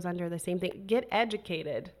that goes under the same thing. Get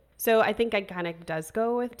educated. So I think it kind of does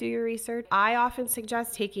go with do your research. I often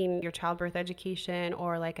suggest taking your childbirth education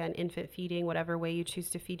or like an infant feeding, whatever way you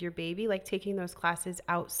choose to feed your baby, like taking those classes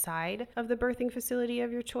outside of the birthing facility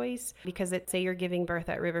of your choice. Because say you're giving birth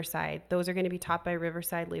at Riverside, those are going to be taught by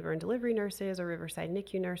Riverside labor and delivery nurses or Riverside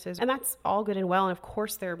NICU nurses. And that's all good and well. And of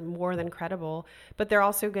course, they're more than credible, but they're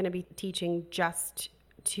also going to be teaching just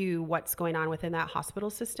to what's going on within that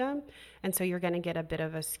hospital system. And so you're going to get a bit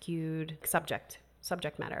of a skewed subject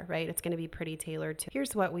matter, right? It's going to be pretty tailored to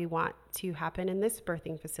here's what we want to happen in this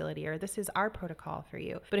birthing facility, or this is our protocol for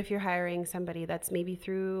you. But if you're hiring somebody that's maybe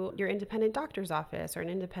through your independent doctor's office or an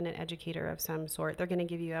independent educator of some sort, they're going to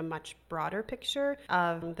give you a much broader picture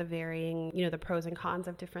of the varying, the pros and cons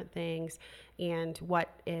of different things and what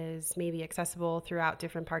is maybe accessible throughout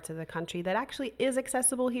different parts of the country that actually is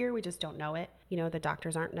accessible here. We just don't know it. The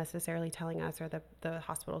doctors aren't necessarily telling us, or the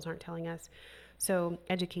hospitals aren't telling us. So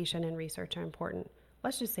education and research are important.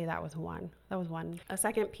 Let's just say that was one. A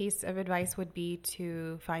second piece of advice would be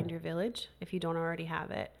to find your village if you don't already have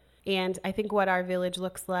it. And I think what our village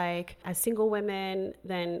looks like as single women,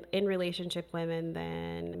 then in relationship women,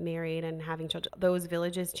 then married and having children, those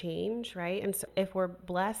villages change, right? And so if we're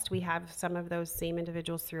blessed, we have some of those same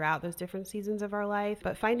individuals throughout those different seasons of our life.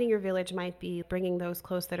 But finding your village might be bringing those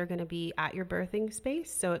close that are going to be at your birthing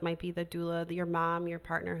space. So it might be the doula, your mom, your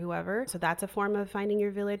partner, whoever. So that's a form of finding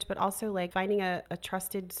your village, but also like finding a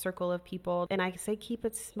trusted circle of people. And I say keep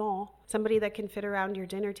it small. Somebody that can fit around your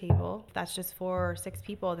dinner table. If that's just 4 or 6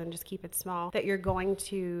 people, then just keep it small. That you're going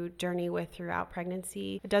to journey with throughout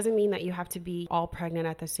pregnancy. It doesn't mean that you have to be all pregnant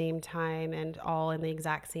at the same time and all in the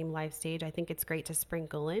exact same life stage. I think it's great to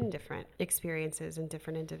sprinkle in different experiences and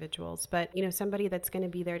different individuals. But, somebody that's going to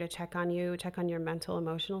be there to check on you, check on your mental,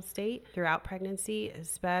 emotional state throughout pregnancy,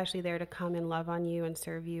 especially there to come and love on you and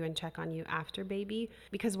serve you and check on you after baby,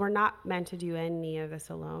 because we're not meant to do any of this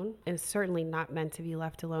alone. And it's certainly not meant to be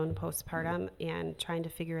left alone postpartum and trying to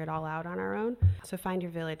figure it all out on our own. So find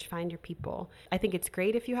your village, find your people. I think it's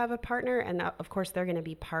great if you have a partner, and of course they're going to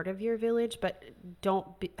be part of your village, but don't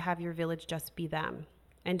have your village just be them.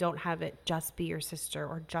 And don't have it just be your sister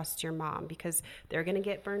or just your mom, because they're going to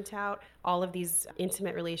get burnt out. All of these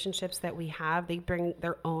intimate relationships that we have, they bring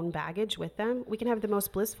their own baggage with them. We can have the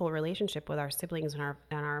most blissful relationship with our siblings and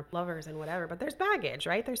our lovers and whatever, but there's baggage,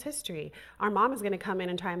 right? There's history. Our mom is going to come in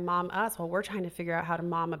and try and mom us while we're trying to figure out how to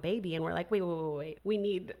mom a baby. And we're like, wait.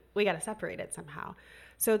 We got to separate it somehow.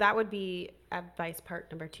 So that would be advice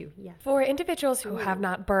part number 2. Yes. For individuals who have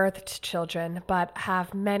not birthed children, but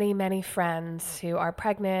have many, many friends who are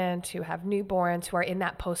pregnant, who have newborns, who are in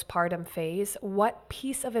that postpartum phase, what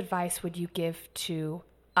piece of advice would you give to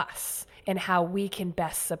us and how we can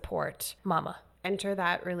best support mama? Enter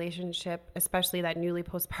that relationship, especially that newly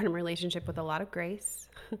postpartum relationship, with a lot of grace.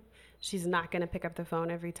 She's not going to pick up the phone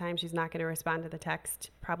every time. She's not going to respond to the text,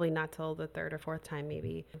 probably not till the 3rd or 4th time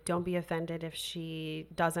maybe. Don't be offended if she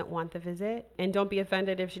doesn't want the visit. And don't be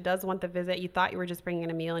offended if she does want the visit. You thought you were just bringing in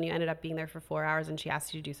a meal and you ended up being there for 4 hours and she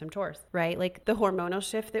asked you to do some chores, right? Like the hormonal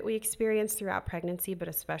shift that we experience throughout pregnancy, but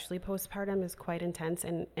especially postpartum, is quite intense,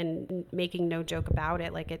 and making no joke about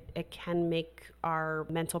it. Like it can make our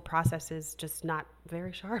mental processes just not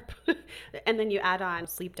very sharp. And then you add on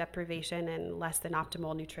sleep deprivation and less than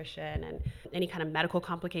optimal nutrition and any kind of medical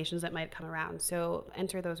complications that might come around. So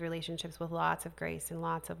enter those relationships with lots of grace and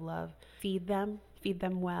lots of love. Feed them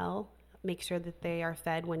well. Make sure that they are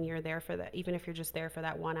fed when you're there for that, even if you're just there for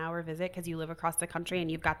that 1 hour visit because you live across the country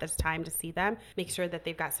and you've got this time to see them. Make sure that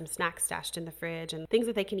they've got some snacks stashed in the fridge and things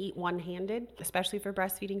that they can eat one-handed, especially for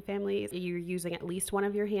breastfeeding families. You're using at least one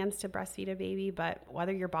of your hands to breastfeed a baby, but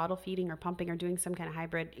whether you're bottle feeding or pumping or doing some kind of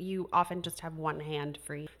hybrid, you often just have one hand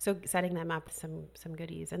free. So setting them up with some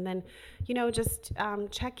goodies. And then, just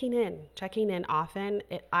checking in often.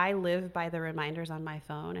 I live by the reminders on my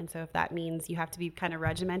phone. And so if that means you have to be kind of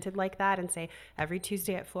regimented like that, and say every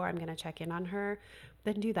Tuesday at 4 I'm going to check in on her,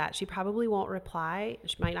 then do that. She probably won't reply.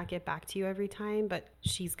 She might not get back to you every time, but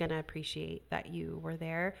she's going to appreciate that you were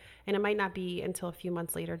there. And it might not be until a few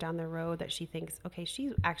months later down the road that she thinks, okay,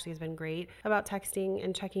 she actually has been great about texting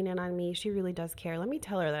and checking in on me. She really does care. Let me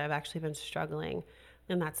tell her that I've actually been struggling.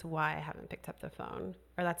 And that's why I haven't picked up the phone,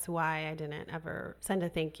 or that's why I didn't ever send a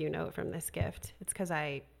thank you note from this gift. It's because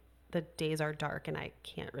the days are dark and I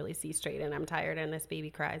can't really see straight, and I'm tired, and this baby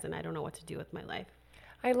cries and I don't know what to do with my life.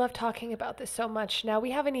 I love talking about this so much. Now,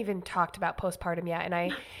 we haven't even talked about postpartum yet,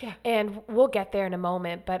 and we'll get there in a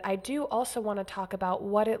moment, but I do also want to talk about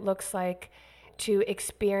what it looks like to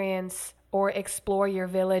experience or explore your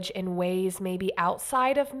village in ways maybe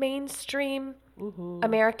outside of mainstream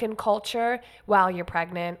American culture while you're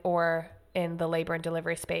pregnant or in the labor and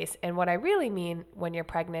delivery space. And what I really mean when you're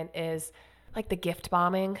pregnant is like the gift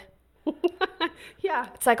bombing. Yeah.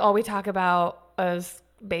 It's like all we talk about is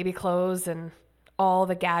baby clothes and all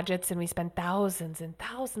the gadgets, and we spend thousands and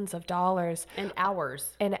thousands of dollars and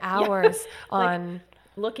hours on like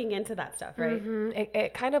looking into that stuff, right?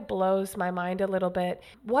 It kind of blows my mind a little bit.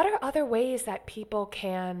 What are other ways that people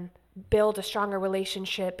can build a stronger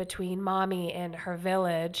relationship between mommy and her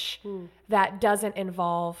village that doesn't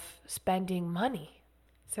involve spending money?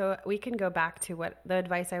 So we can go back to what the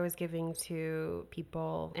advice I was giving to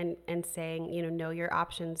people and saying, know your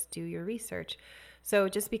options, do your research. So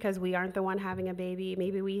just because we aren't the one having a baby,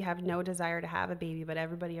 maybe we have no desire to have a baby, but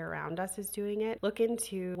everybody around us is doing it. Look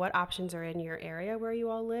into what options are in your area where you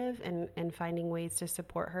all live and finding ways to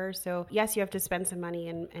support her. So yes, you have to spend some money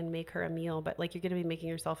and make her a meal, but like you're going to be making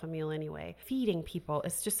yourself a meal anyway. Feeding people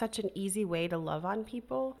is just such an easy way to love on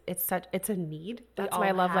people. It's a need. That's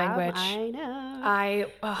my love language. I know.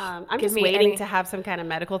 I'm give just me waiting any- to have some kind of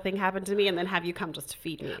medical thing happen to me and then have you come just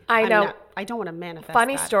feed me. I know. I don't want to manifest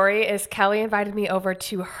Funny that. story is Kelley invited me over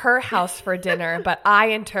to her house for dinner, but I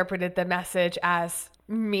interpreted the message as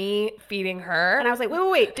me feeding her. And I was like,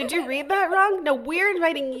 wait, did you read that wrong? No, we're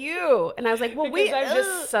inviting you. And I was like, well, because I'm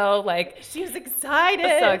just so like, she was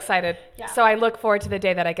excited. so excited. Yeah. So I look forward to the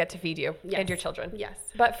day that I get to feed you and your children. Yes.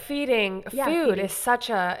 But feeding food is such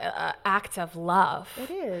a act of love.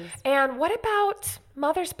 It is. And what about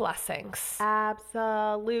mother's blessings?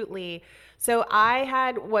 Absolutely. So I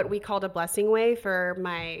had what we called a blessing way for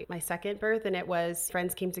my second birth, and it was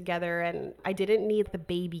friends came together, and I didn't need the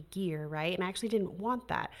baby gear, right? And I actually didn't want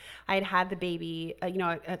that. I had the baby,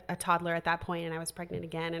 a toddler at that point, and I was pregnant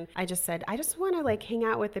again, and I just said, I just want to like hang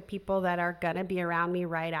out with the people that are gonna be around me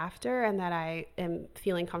right after, and that I am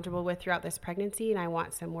feeling comfortable with throughout this pregnancy, and I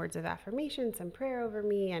want some words of affirmation, some prayer over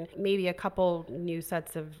me, and maybe a couple new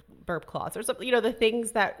sets of burp cloths or something, the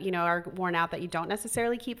things that, are worn out that you don't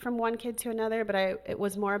necessarily keep from one kid to another. But it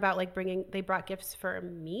was more about like they brought gifts for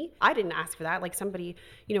me. I didn't ask for that. Like somebody,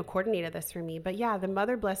 coordinated this for me. But yeah, the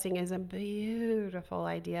mother blessing is a beautiful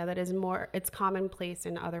idea that is it's commonplace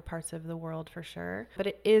in other parts of the world for sure. But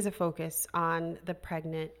it is a focus on the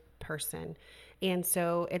pregnant person. And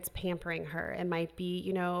so it's pampering her. It might be,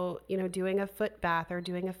 doing a foot bath or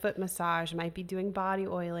doing a foot massage. It might be doing body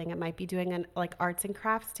oiling. It might be doing like arts and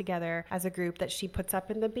crafts together as a group that she puts up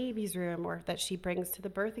in the baby's room or that she brings to the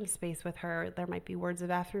birthing space with her. There might be words of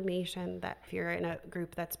affirmation that if you're in a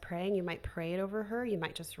group that's praying, you might pray it over her. You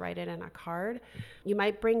might just write it in a card. You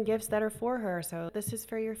might bring gifts that are for her. So this is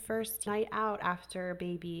for your first night out after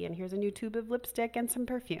baby, and here's a new tube of lipstick and some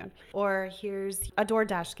perfume. Or here's a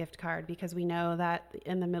DoorDash gift card because we know that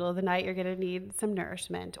in the middle of the night you're going to need some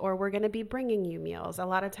nourishment, or we're going to be bringing you meals. A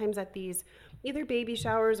lot of times at these either baby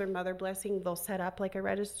showers or mother blessing, they'll set up like a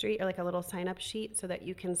registry or like a little sign up sheet so that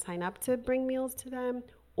you can sign up to bring meals to them,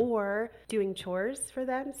 or doing chores for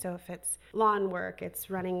them. So if it's lawn work, it's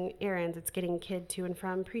running errands, it's getting kid to and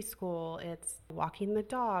from preschool, it's walking the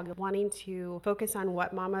dog, wanting to focus on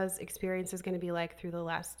what mama's experience is going to be like through the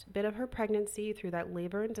last bit of her pregnancy, through that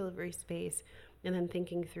labor and delivery space, and then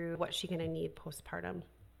thinking through what she's going to need postpartum.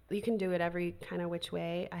 You can do it every kind of which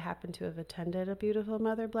way. I happen to have attended a beautiful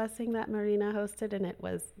mother blessing that Marina hosted, and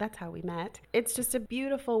that's how we met. It's just a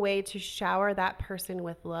beautiful way to shower that person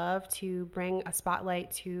with love, to bring a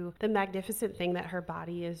spotlight to the magnificent thing that her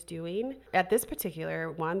body is doing. At this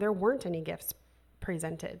particular one, there weren't any gifts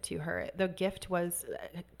presented to her. The gift was,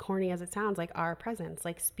 corny as it sounds, like our presence,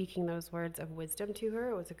 like speaking those words of wisdom to her.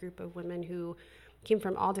 It was a group of women who came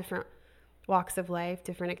from all different walks of life,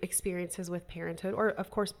 different experiences with parenthood, or of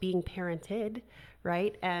course being parented,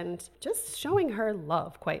 right? And just showing her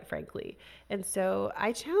love, quite frankly. And so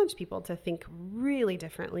I challenge people to think really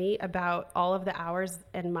differently about all of the hours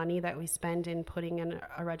and money that we spend in putting in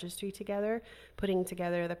a registry together, putting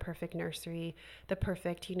together the perfect nursery, the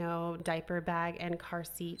perfect, diaper bag and car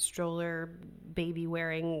seat, stroller, baby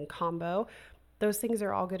wearing combo. Those things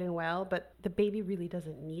are all good and well, but the baby really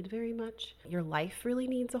doesn't need very much. Your life really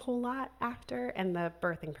needs a whole lot after, and the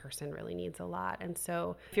birthing person really needs a lot. And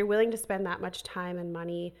so if you're willing to spend that much time and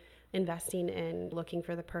money, investing in looking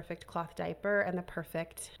for the perfect cloth diaper and the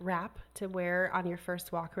perfect wrap to wear on your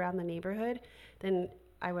first walk around the neighborhood, then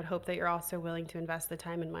I would hope that you're also willing to invest the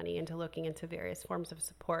time and money into looking into various forms of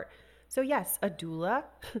support. So yes, a doula,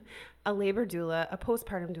 a labor doula, a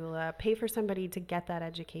postpartum doula, pay for somebody to get that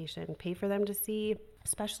education, pay for them to see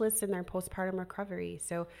specialists in their postpartum recovery.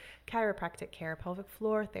 So chiropractic care, pelvic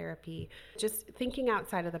floor therapy, just thinking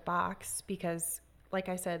outside of the box, because like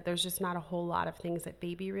I said, there's just not a whole lot of things that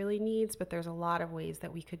baby really needs, but there's a lot of ways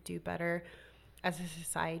that we could do better as a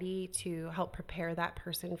society to help prepare that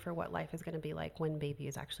person for what life is going to be like when baby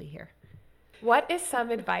is actually here. What is some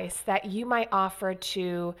advice that you might offer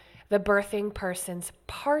to the birthing person's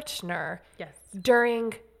partner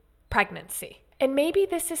during pregnancy? And maybe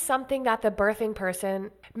this is something that the birthing person,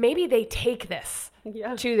 maybe they take this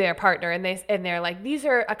to their partner and they're like, these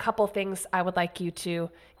are a couple things I would like you to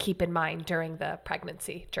keep in mind during the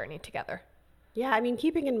pregnancy journey together. Yeah, I mean,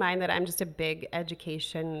 keeping in mind that I'm just a big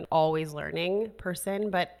education, always learning person,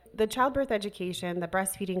 but the childbirth education, the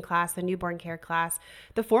breastfeeding class, the newborn care class,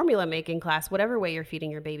 the formula making class, whatever way you're feeding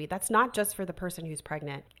your baby, that's not just for the person who's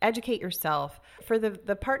pregnant. Educate yourself. For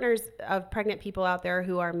the partners of pregnant people out there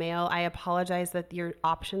who are male, I apologize that your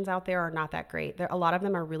options out there are not that great. A lot of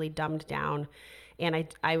them are really dumbed down. And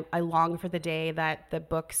I long for the day that the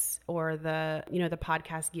books or the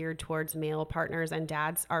podcast geared towards male partners and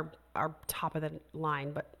dads are top of the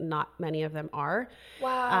line, but not many of them are.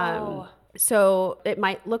 Wow. So it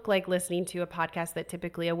might look like listening to a podcast that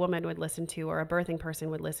typically a woman would listen to or a birthing person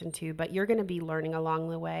would listen to, but you're going to be learning along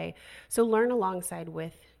the way. So learn alongside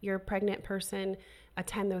with your pregnant person,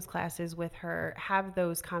 attend those classes with her, have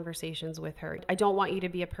those conversations with her. I don't want you to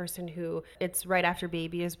be a person who it's right after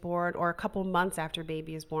baby is born or a couple months after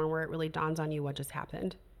baby is born where it really dawns on you what just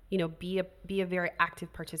happened. Be a very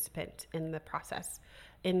active participant in the process.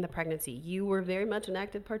 In the pregnancy. You were very much an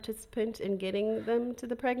active participant in getting them to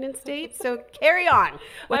the pregnant state. So carry on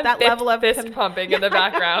with that level of fist pumping in the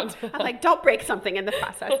background. I'm like, don't break something in the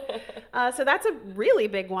process. So that's a really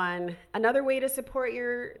big one. Another way to support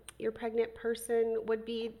your pregnant person would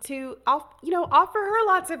be to, offer her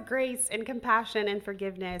lots of grace and compassion and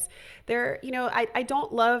forgiveness. I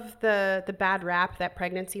don't love the bad rap that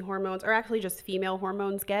pregnancy hormones, or actually just female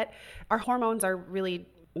hormones, get. Our hormones are really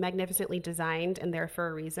magnificently designed and there for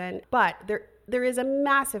a reason, but there is a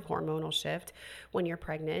massive hormonal shift when you're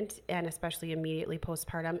pregnant and especially immediately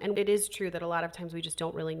postpartum. And it is true that a lot of times we just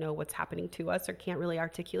don't really know what's happening to us or can't really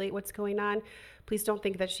articulate what's going on. Please don't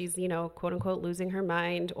think that she's, quote unquote, losing her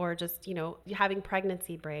mind or just, having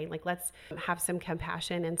pregnancy brain. Like, let's have some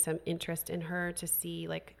compassion and some interest in her to see,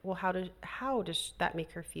 like, well, how does that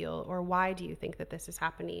make her feel? Or why do you think that this is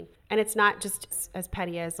happening? And it's not just as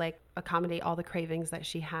petty as like accommodate all the cravings that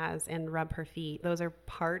she has and rub her feet. Those are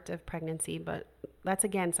part of pregnancy, but that's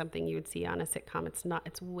again something you would see on a sitcom.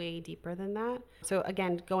 It's way deeper than that. So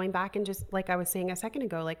again, going back and just like I was saying a second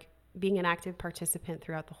ago, like being an active participant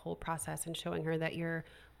throughout the whole process and showing her that you're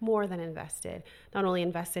more than invested, not only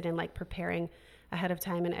invested in like preparing ahead of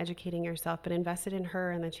time and educating yourself, but invested in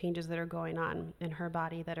her and the changes that are going on in her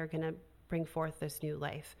body that are going to bring forth this new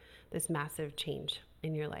life, this massive change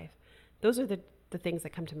in your life. Those are the things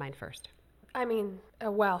that come to mind first. I mean, a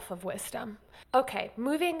wealth of wisdom. Okay,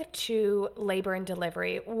 moving to labor and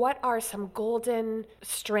delivery, what are some golden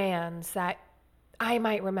strands that I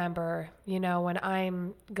might remember, when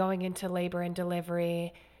I'm going into labor and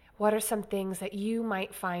delivery? What are some things that you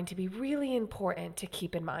might find to be really important to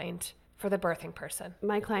keep in mind for the birthing person?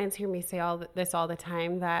 My clients hear me say this all the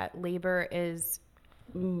time, that labor is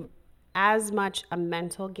as much a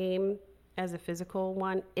mental game as a physical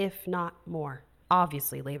one, if not more.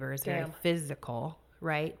 Obviously, labor is very physical,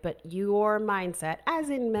 right? But your mindset, as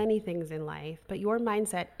in many things in life, but your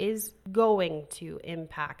mindset is going to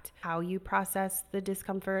impact how you process the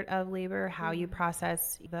discomfort of labor, how you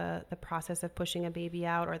process the process of pushing a baby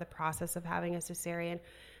out or the process of having a cesarean,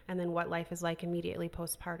 and then what life is like immediately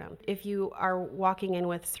postpartum. If you are walking in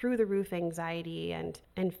with through the roof anxiety and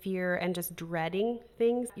fear and just dreading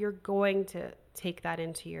things, you're going to take that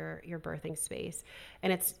into your birthing space.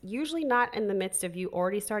 And it's usually not in the midst of you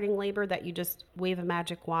already starting labor that you just wave a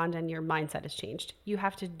magic wand and your mindset has changed. You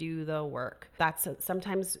have to do the work. That's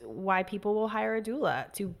sometimes why people will hire a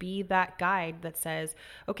doula, to be that guide that says,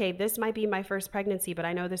 okay, this might be my first pregnancy, but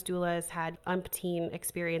I know this doula has had umpteen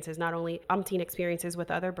experiences, not only umpteen experiences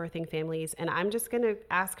with other birthing families. And I'm just going to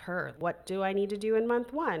ask her, what do I need to do in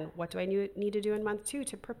month 1? What do I need to do in month 2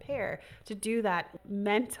 to prepare, to do that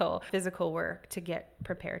mental, physical work to get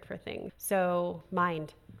prepared for things? So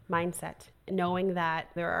mind mindset, knowing that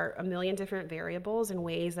there are a million different variables and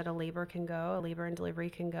ways that a labor and delivery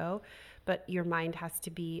can go, but your mind has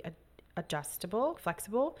to be adjustable,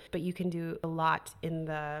 flexible, but you can do a lot in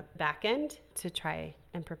the back end to try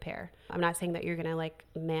and prepare. I'm not saying that you're going to like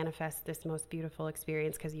manifest this most beautiful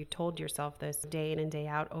experience because you told yourself this day in and day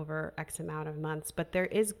out over X amount of months, but there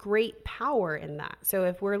is great power in that. So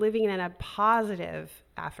if we're living in a positive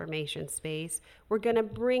affirmation space, we're going to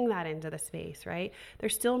bring that into the space, right? There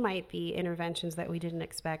still might be interventions that we didn't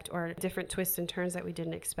expect or different twists and turns that we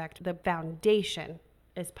didn't expect. The foundation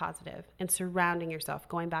is positive, and surrounding yourself,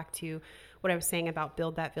 going back to what I was saying about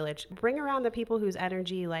build that village, bring around the people whose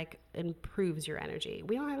energy like improves your energy.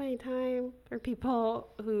 We don't have any time for people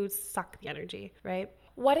who suck the energy, right?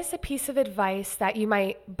 What is a piece of advice that you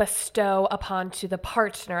might bestow upon to the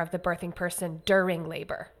partner of the birthing person during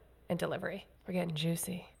labor and delivery? We're getting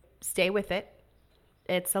juicy. Stay with it.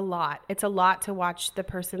 It's a lot. It's a lot to watch the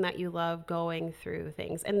person that you love going through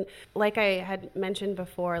things. And like I had mentioned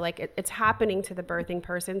before, like it's happening to the birthing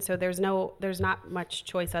person. So there's not much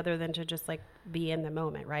choice other than to just like be in the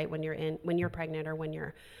moment, right? When you're pregnant or when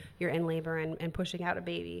you're in labor and pushing out a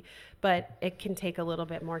baby. But it can take a little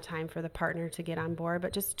bit more time for the partner to get on board,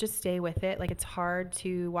 but just stay with it. Like it's hard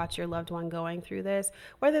to watch your loved one going through this,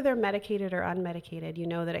 whether they're medicated or unmedicated. You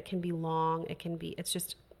know that it can be long. It's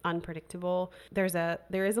just unpredictable. There is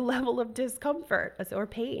a level of discomfort or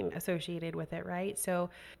pain associated with it, right? So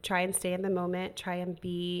try and stay in the moment, try and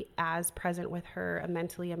be as present with her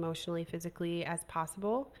mentally, emotionally, physically as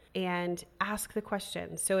possible, and ask the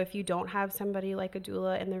questions. So if you don't have somebody like a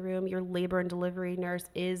doula in the room, your labor and delivery nurse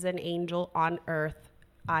is an angel on earth.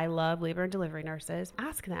 I love labor and delivery nurses.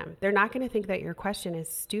 Ask them. They're not going to think that your question is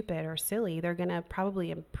stupid or silly. They're going to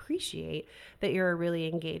probably appreciate that you're a really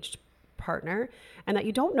engaged partner and that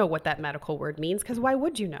you don't know what that medical word means, because why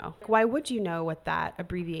would you know? Why would you know what that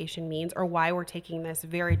abbreviation means, or why we're taking this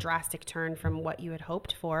very drastic turn from what you had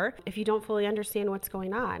hoped for if you don't fully understand what's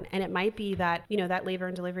going on? And it might be that, that labor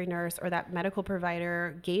and delivery nurse or that medical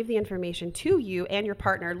provider gave the information to you and your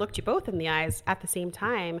partner, looked you both in the eyes at the same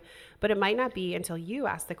time, but it might not be until you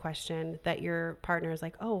ask the question that your partner is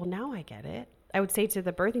like, oh, well, now I get it. I would say to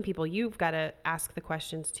the birthing people, you've got to ask the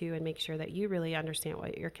questions too and make sure that you really understand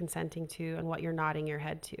what you're consenting to and what you're nodding your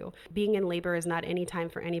head to. Being in labor is not any time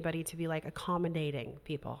for anybody to be like accommodating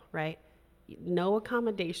people, right? No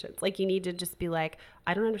accommodations. Like you need to just be like,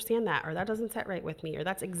 I don't understand that, or that doesn't set right with me, or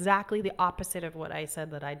that's exactly the opposite of what I said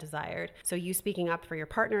that I desired. So you speaking up for your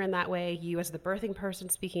partner in that way, you as the birthing person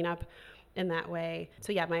speaking up in that way.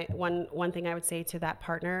 So yeah, my one thing I would say to that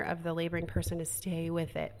partner of the laboring person is stay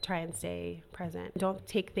with it. Try and stay present. Don't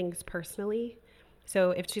take things personally.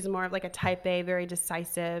 So if she's more of like a type A, very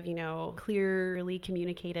decisive, clearly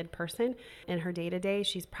communicated person in her day-to-day,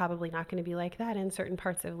 she's probably not going to be like that in certain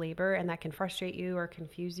parts of labor, and that can frustrate you or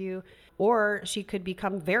confuse you. Or she could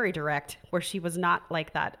become very direct where she was not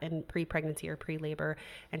like that in pre-pregnancy or pre-labor,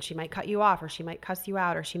 and she might cut you off, or she might cuss you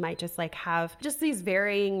out, or she might just like have just these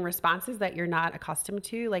varying responses that you're not accustomed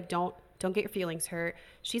to. Like don't get your feelings hurt.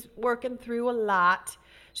 She's working through a lot.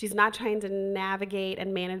 She's not trying to navigate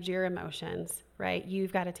and manage your emotions, right?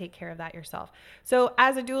 You've got to take care of that yourself. So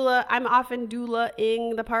as a doula, I'm often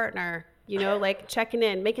doula-ing the partner, like checking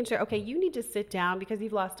in, making sure, okay, you need to sit down because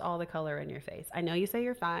you've lost all the color in your face. I know you say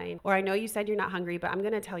you're fine, or I know you said you're not hungry, but I'm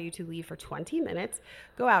going to tell you to leave for 20 minutes,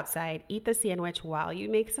 go outside, eat the sandwich while you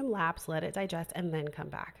make some laps, let it digest, and then come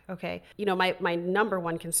back. Okay. My number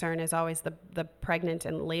one concern is always the pregnant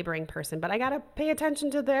and laboring person, but I got to pay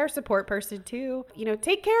attention to their support person too.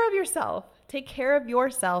 Take care of yourself. Take care of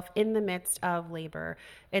yourself in the midst of labor.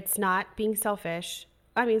 It's not being selfish.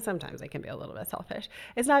 I mean, sometimes it can be a little bit selfish.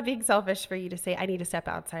 It's not being selfish for you to say, I need to step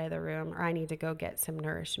outside of the room, or I need to go get some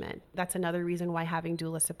nourishment. That's another reason why having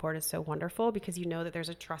doula support is so wonderful, because you know that there's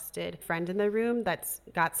a trusted friend in the room that's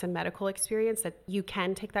got some medical experience, that you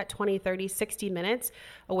can take that 20, 30, 60 minutes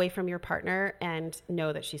away from your partner and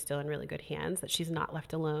know that she's still in really good hands, that she's not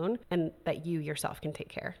left alone, and that you yourself can take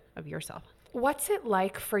care of yourself. What's it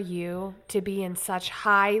like for you to be in such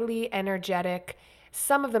highly energetic,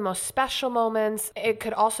 some of the most special moments? It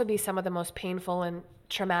could also be some of the most painful and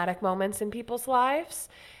traumatic moments in people's lives.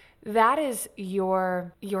 That is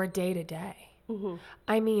your day-to-day. Mm-hmm.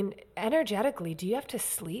 I mean, energetically, do you have to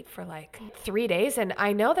sleep for like 3 days? And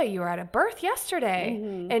I know that you were at a birth yesterday,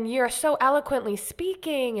 mm-hmm. and you're so eloquently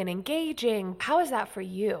speaking and engaging. How is that for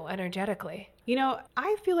you energetically?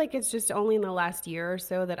 I feel like it's just only in the last year or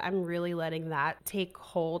so that I'm really letting that take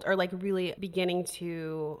hold, or like really beginning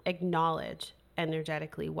to acknowledge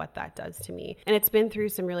energetically what that does to me. And it's been through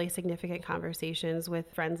some really significant conversations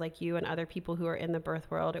with friends like you and other people who are in the birth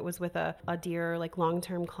world. It was with a dear like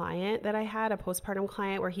long-term client that I had, a postpartum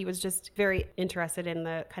client, where he was just very interested in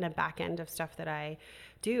the kind of back end of stuff that I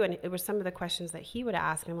do. And it was some of the questions that he would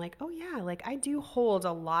ask. And I'm like, oh yeah, like I do hold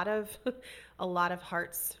a lot of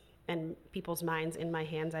hearts and people's minds in my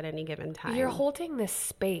hands at any given time. You're holding this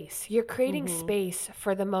space. You're creating space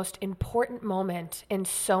for the most important moment in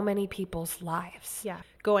so many people's lives. Yeah.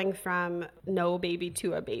 Going from no baby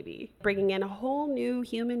to a baby, bringing in a whole new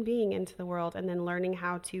human being into the world, and then learning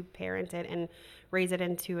how to parent it and raise it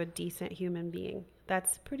into a decent human being.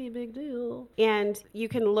 That's a pretty big deal. And you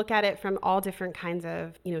can look at it from all different kinds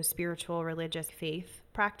of, spiritual, religious, faith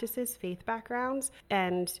practices, faith backgrounds.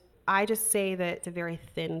 And I just say that it's a very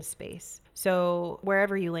thin space. So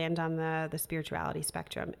wherever you land on the spirituality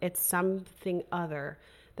spectrum, it's something other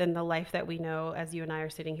than the life that we know as you and I are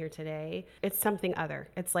sitting here today. It's something other.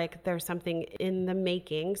 It's like there's something in the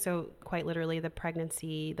making. So quite literally the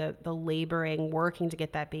pregnancy, the laboring, working to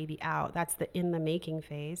get that baby out. That's the in the making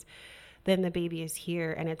phase. Then the baby is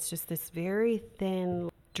here, and it's just this very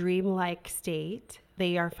thin, dreamlike state.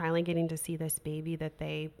 They are finally getting to see this baby that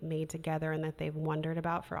they made together and that they've wondered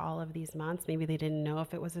about for all of these months. Maybe they didn't know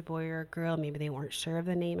if it was a boy or a girl. Maybe they weren't sure of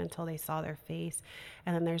the name until they saw their face.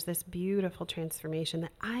 And then there's this beautiful transformation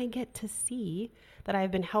that I get to see, that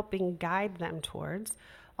I've been helping guide them towards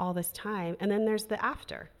all this time. And then there's the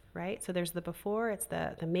after, right? So there's the before, it's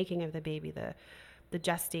the making of the baby, the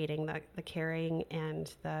gestating, the carrying,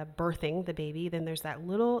 and the birthing the baby. Then there's that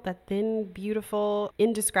thin, beautiful,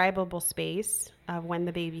 indescribable space of when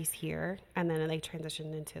the baby's here. And then they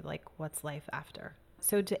transition into like, what's life after?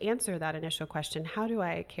 So to answer that initial question, how do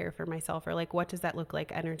I care for myself, or like, what does that look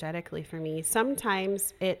like energetically for me?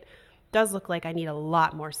 Sometimes it does look like I need a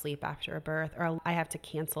lot more sleep after a birth, or I have to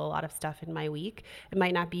cancel a lot of stuff in my week. It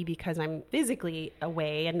might not be because I'm physically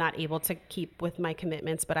away and not able to keep with my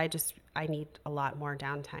commitments, but I need a lot more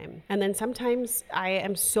downtime. And then sometimes I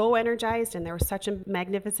am so energized and there was such a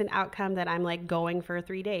magnificent outcome that I'm like going for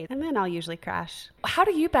 3 days, and then I'll usually crash. How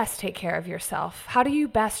do you best take care of yourself? How do you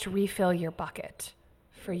best refill your bucket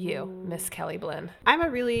for you, Miss Kelli Blinn? I'm a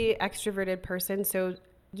really extroverted person, so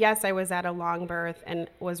yes, I was at a long birth and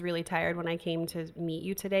was really tired when I came to meet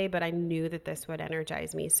you today, but I knew that this would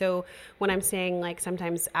energize me. So when I'm saying like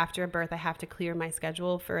sometimes after a birth, I have to clear my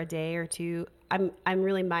schedule for a day or two, I'm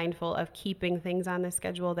really mindful of keeping things on the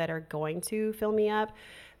schedule that are going to fill me up.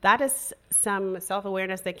 That is some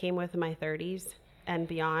self-awareness that came with my 30s and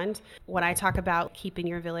beyond. When I talk about keeping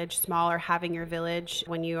your village small or having your village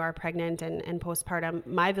when you are pregnant and postpartum,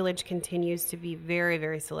 my village continues to be very,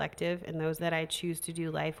 very selective in those that I choose to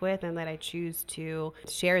do life with and that I choose to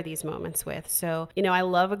share these moments with. So, I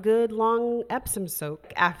love a good long Epsom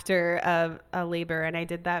soak after a labor, and I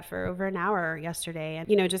did that for over an hour yesterday,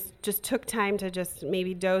 and just took time to just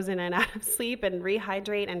maybe doze in and out of sleep and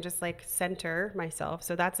rehydrate and just like center myself.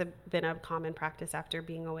 So that's been a common practice after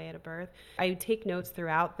being away at a birth. I take notes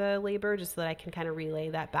throughout the labor just so that I can kind of relay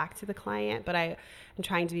that back to the client, but I'm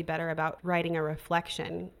trying to be better about writing a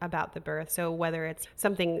reflection about the birth. So whether it's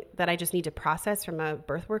something that I just need to process from a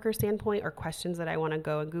birth worker standpoint, or questions that I want to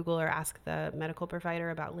go and Google or ask the medical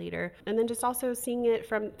provider about later, and then just also seeing it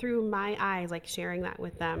through my eyes, like sharing that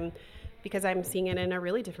with them, because I'm seeing it in a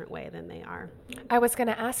really different way than they are. I was going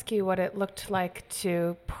to ask you what it looked like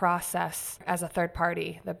to process as a third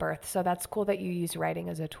party the birth. So that's cool that you use writing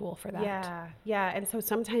as a tool for that. Yeah. And so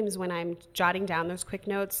sometimes when I'm jotting down those quick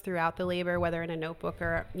notes throughout the labor, whether in a notebook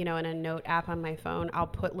or, in a note app on my phone, I'll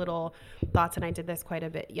put little thoughts, and I did this quite a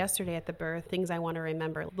bit yesterday at the birth, things I want to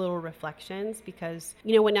remember, little reflections, because,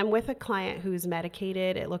 when I'm with a client who's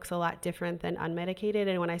medicated, it looks a lot different than unmedicated.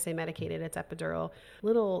 And when I say medicated, it's epidural.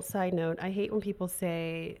 Little side note, I hate when people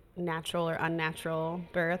say natural or unnatural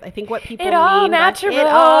birth. I think what people mean all natural. It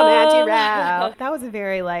all natural. That was a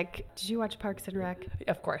very did you watch Parks and Rec?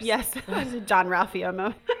 Of course. Yes. John Ralphio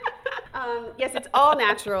moment. Yes, it's all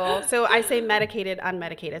natural. So I say medicated,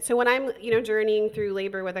 unmedicated. So when I'm, journeying through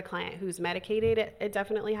labor with a client who's medicated, it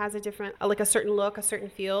definitely has a different, a certain look, a certain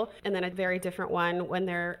feel, and then a very different one when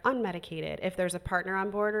they're unmedicated. If there's a partner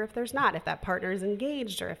on board or if there's not, if that partner is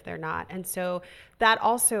engaged or if they're not. And so that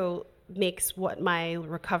also makes what my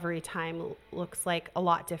recovery time looks like a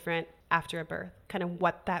lot different after a birth, kind of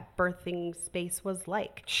what that birthing space was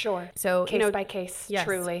like. Sure. So case by case, yes.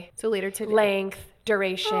 Truly. So later today. Length,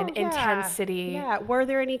 duration, intensity. Yeah. Were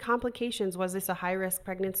there any complications? Was this a high-risk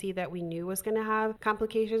pregnancy that we knew was going to have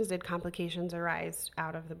complications? Did complications arise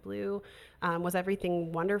out of the blue? Was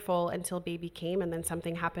everything wonderful until baby came and then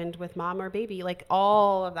something happened with mom or baby? Like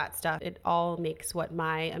all of that stuff, it all makes what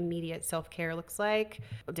my immediate self-care looks like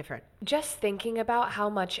different. Just thinking about how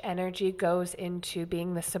much energy goes into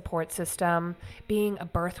being the support system, being a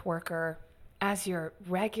birth worker, as your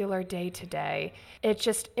regular day-to-day,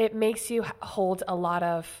 it makes you hold a lot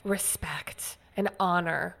of respect and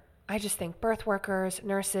honor. I just think birth workers,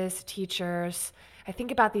 nurses, teachers, I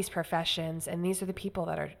think about these professions, and these are the people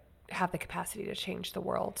that have the capacity to change the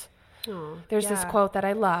world. There's this quote that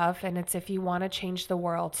I love, and it's, if you want to change the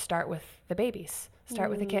world, start with the babies.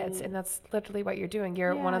 Start with the kids. And that's literally what you're doing.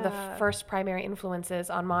 You're one of the first primary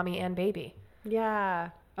influences on mommy and baby.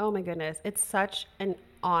 Yeah. Oh my goodness. It's such an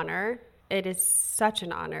honor. It is such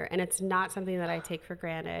an honor, and it's not something that I take for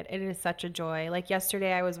granted. It is such a joy. Like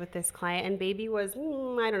yesterday I was with this client, and baby was,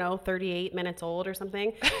 38 minutes old or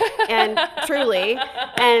something. And truly,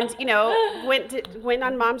 and went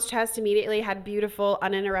on mom's chest immediately, had beautiful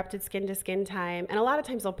uninterrupted skin to skin time. And a lot of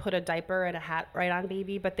times they'll put a diaper and a hat right on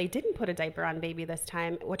baby, but they didn't put a diaper on baby this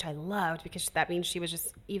time, which I loved because that means she was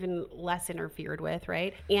just even less interfered with,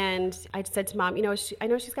 right? And I said to mom, I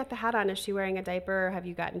know she's got the hat on. Is she wearing a diaper? Have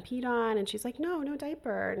you gotten peed on? And she's like, no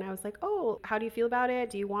diaper. And I was like, oh, how do you feel about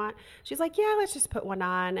it? She's like, yeah, let's just put one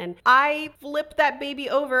on. And I flipped that baby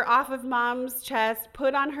over off of mom's chest,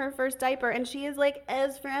 put on her first diaper, and she is like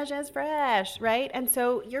as fresh, right? And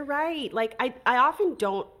so you're right. Like I often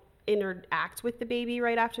don't interact with the baby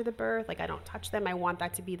right after the birth. Like I don't touch them. I want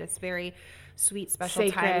that to be this very sweet, special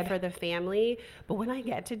sacred time for the family. But when I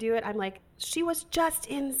get to do it, I'm like, she was just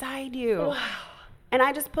inside you. Wow. And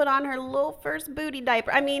I just put on her little first booty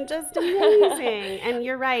diaper. I mean, just amazing. And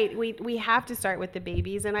you're right. We have to start with the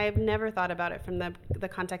babies. And I've never thought about it from the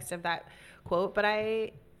context of that quote. But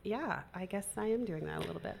I guess I am doing that a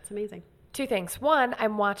little bit. It's amazing. Two things. One,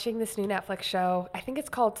 I'm watching this new Netflix show. I think it's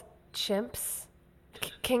called Chimps.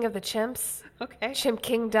 King of the Chimps. Okay. Chimp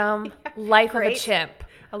Kingdom. Yeah, Life of a Chimp.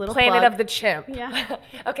 A little Planet plug. of the Chimp. Yeah.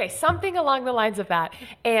 Okay, something along the lines of that.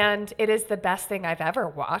 And it is the best thing I've ever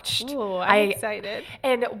watched. Ooh, I'm excited.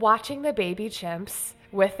 And watching the baby chimps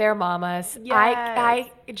with their mamas, yes.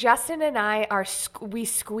 Justin and I we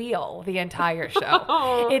squeal the entire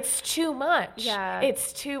show. It's too much. Yeah.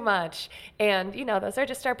 It's too much. And those are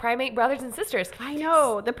just our primate brothers and sisters. I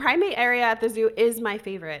know. The primate area at the zoo is my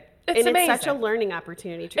favorite. It's amazing. It's such a learning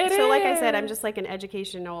opportunity. Like I said, I'm just like an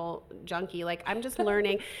educational junkie. Like I'm just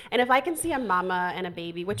learning. And if I can see a mama and a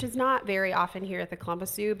baby, which is not very often here at the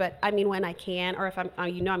Columbus Zoo, but I mean, when I can, or if I'm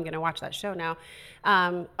going to watch that show now.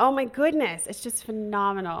 Oh my goodness. It's just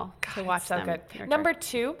phenomenal to watch so them. Good. Number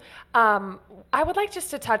two, I would like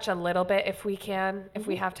just to touch a little bit, if we can, if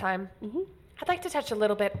we have time. Mm-hmm. I'd like to touch a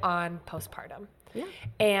little bit on postpartum. Yeah.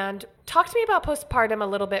 And talk to me about postpartum a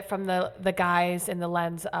little bit from the guise in the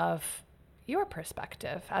lens of your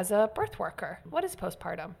perspective as a birth worker. What is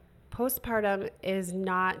postpartum? Postpartum is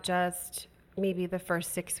not just maybe the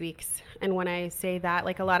first 6 weeks. And when I say that,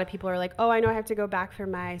 like a lot of people are like, oh, I know I have to go back for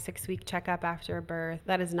my 6-week checkup after a birth.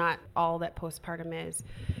 That is not all that postpartum is.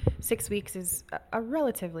 6 weeks is a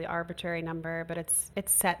relatively arbitrary number, but it's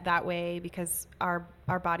set that way because our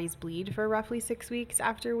bodies bleed for roughly 6 weeks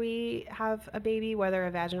after we have a baby, whether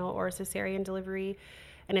a vaginal or a cesarean delivery.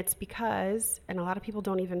 And it's because, and a lot of people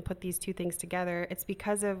don't even put these two things together, it's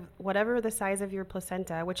because of whatever the size of your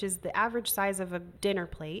placenta, which is the average size of a dinner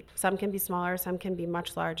plate. Some can be smaller, some can be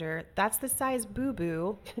much larger. That's the size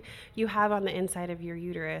boo-boo you have on the inside of your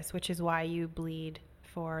uterus, which is why you bleed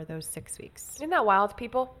for those 6 weeks. Isn't that wild,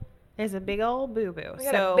 people? Is a big old boo-boo.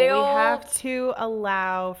 So we have to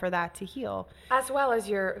allow for that to heal. As well as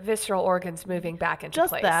your visceral organs moving back into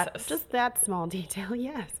place. Just that small detail,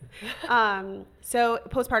 yes. So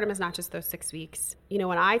postpartum is not just those 6 weeks.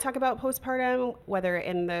 When I talk about postpartum, whether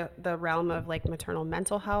in the realm of like maternal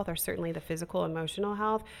mental health or certainly the physical, emotional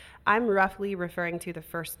health, I'm roughly referring to the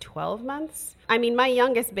first 12 months. I mean, my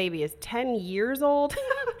youngest baby is 10 years old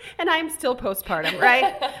and I'm still postpartum,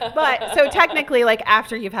 right? But so technically, like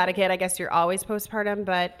after you've had a kid, I guess you're always postpartum,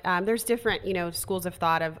 but there's different, schools of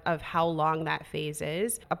thought of how long that phase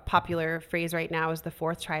is. A popular phrase right now is the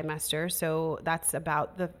 4th trimester. So that's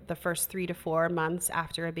about the first 3 to 4 months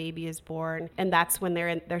after a baby is born. And that's when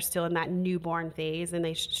they're still in that newborn phase and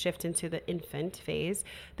they shift into the infant phase.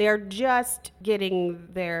 They are just getting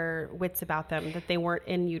their wits about them that they weren't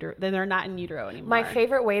in utero, that they're not in utero anymore. My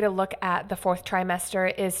favorite way to look at the 4th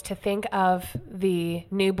trimester is to think of the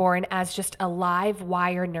newborn as just a live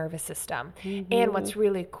wire nervous system. Mm-hmm. And what's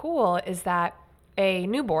really cool is that a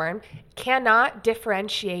newborn cannot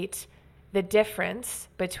differentiate the difference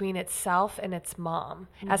between itself and its mom.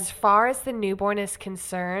 As far as the newborn is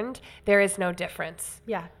concerned, there is no difference.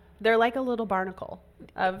 Yeah. They're like a little barnacle.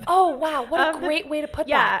 Oh, wow. What a great way to put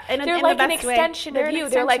that. And they're like an extension of you.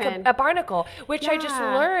 They're like a barnacle, which I just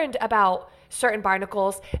learned about certain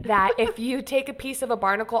barnacles, that if you take a piece of a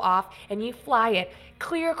barnacle off and you fly it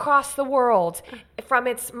clear across the world from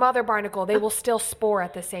its mother barnacle, they will still spore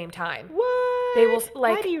at the same time. What? They will,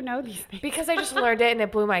 like, why do you know these things? Because I just learned it and it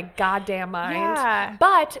blew my goddamn mind. Yeah.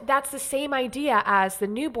 But that's the same idea as the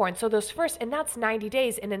newborn. So those first, and that's 90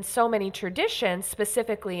 days. And in so many traditions,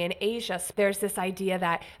 specifically in Asia, there's this idea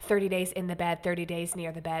that 30 days in the bed, 30 days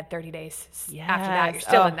near the bed, 30 days after that, you're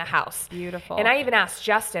still in the house. Beautiful. And I even asked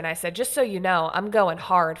Justin, I said, just so you know, I'm going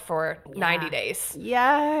hard for 90 days.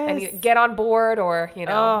 Yes. And you get on board, or,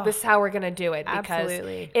 this is how we're going to do it. Because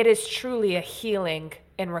it is truly a healing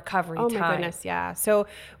and recovery time. Oh my goodness, yeah. So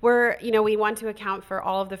we want to account for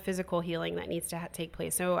all of the physical healing that needs to take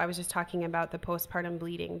place. So I was just talking about the postpartum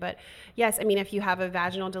bleeding, but yes, I mean, if you have a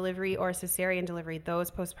vaginal delivery or a cesarean delivery,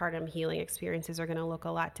 those postpartum healing experiences are going to look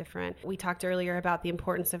a lot different. We talked earlier about the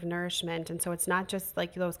importance of nourishment, and so it's not just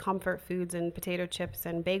like those comfort foods and potato chips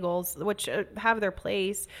and bagels, which have their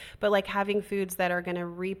place, but like having foods that are going to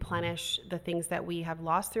replenish the things that we have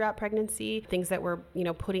lost throughout pregnancy, things that we're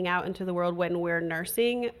putting out into the world when we're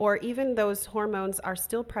nursing, or even those hormones are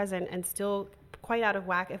still present and still quite out of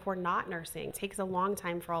whack if we're not nursing. It takes a long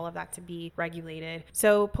time for all of that to be regulated.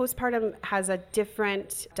 So postpartum has a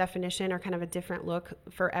different definition, or kind of a different look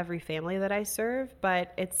for every family that I serve.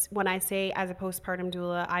 But it's when I say, as a postpartum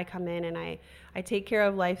doula, I come in and I take care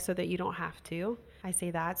of life so that you don't have to. I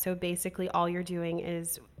say that. So basically all you're doing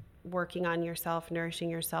is working on yourself, nourishing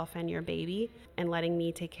yourself and your baby, and letting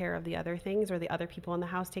me take care of the other things, or the other people in the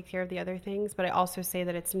house take care of the other things. But I also say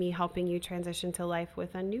that it's me helping you transition to life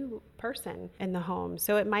with a new person in the home.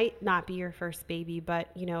 So it might not be your first baby,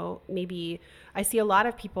 but maybe I see a lot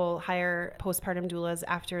of people hire postpartum doulas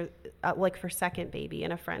after like for second baby.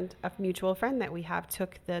 And a mutual friend that we have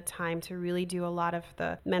took the time to really do a lot of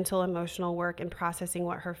the mental, emotional work and processing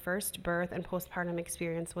what her first birth and postpartum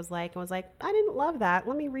experience was like, and was like, I didn't love that.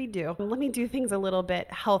 Let me do things a little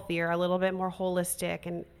bit healthier, a little bit more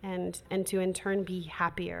holistic, and to in turn be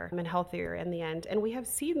happier and healthier in the end. And we have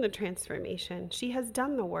seen the transformation. She has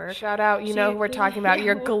done the work. Shout out, we're talking about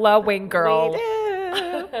your glowing girl. We do.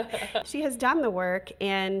 She has done the work,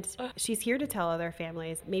 and she's here to tell other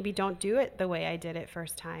families, maybe don't do it the way I did it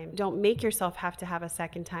first time. Don't make yourself have to have a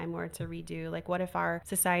second time where it's a redo. Like, what if our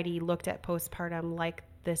society looked at postpartum like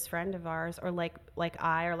this friend of ours, or like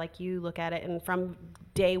I, or like you look at it, and from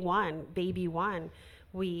day one, baby one,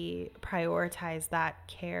 we prioritize that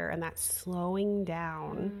care and that slowing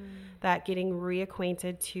down, that getting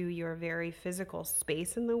reacquainted to your very physical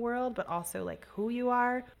space in the world, but also like who you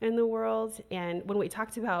are in the world. And when we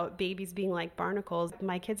talked about babies being like barnacles,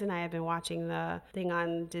 my kids and I have been watching the thing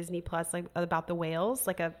on Disney Plus, like about the whales,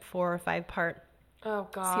 like a 4 or 5 part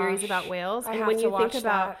series about whales. And when you think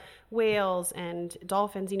about whales and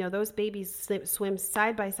dolphins, those babies swim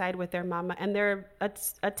side by side with their mama, and they're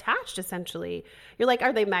attached essentially. You're like,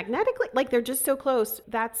 are they magnetically? Like, they're just so close.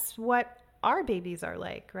 That's what our babies are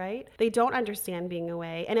like, right? They don't understand being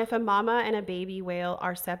away. And if a mama and a baby whale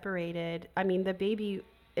are separated, I mean, the baby,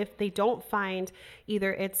 if they don't find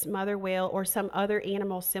either its mother whale or some other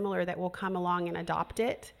animal similar that will come along and adopt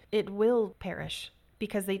it, it will perish,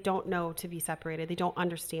 because they don't know to be separated. They don't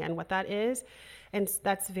understand what that is. And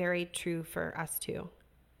that's very true for us too.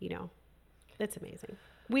 It's amazing.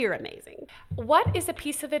 We're amazing. What is a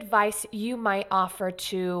piece of advice you might offer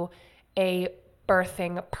to a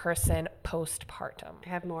birthing person postpartum? I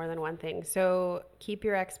have more than one thing. So keep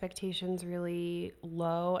your expectations really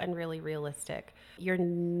low and really realistic. You're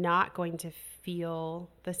not going to feel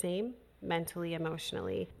the same mentally,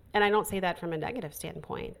 emotionally. And I don't say that from a negative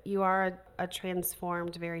standpoint. You are a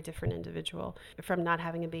transformed, very different individual from not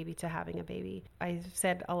having a baby to having a baby. I've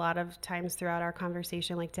said a lot of times throughout our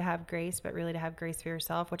conversation, like, to have grace, but really to have grace for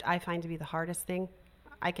yourself, which I find to be the hardest thing.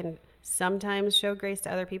 I can sometimes show grace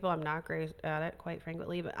to other people. I'm not great at it, quite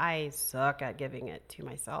frankly, but I suck at giving it to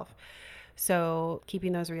myself. So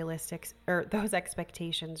keeping those those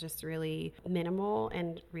expectations just really minimal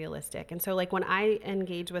and realistic. And so like when I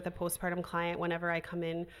engage with a postpartum client, whenever I come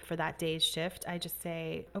in for that day's shift, I just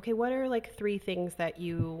say, okay, what are like 3 things that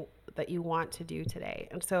you that you want to do today.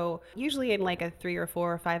 And so usually in like a 3 or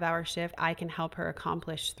 4 or 5 hour shift, I can help her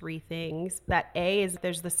accomplish 3 things. That A is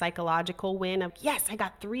there's the psychological win of, yes, I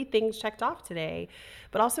got 3 things checked off today,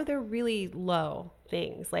 but also they're really low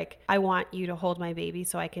things. Like, I want you to hold my baby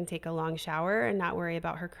so I can take a long shower and not worry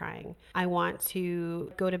about her crying. I want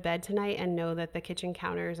to go to bed tonight and know that the kitchen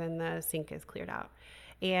counters and the sink is cleared out.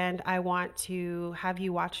 And I want to have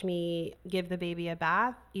you watch me give the baby a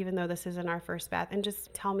bath, even though this isn't our first bath, and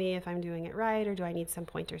just tell me if I'm doing it right or do I need some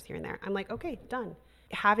pointers here and there. I'm like, okay, done.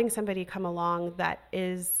 Having somebody come along that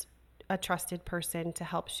is a trusted person to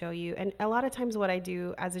help show you. And a lot of times what I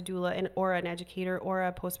do as a doula or an educator or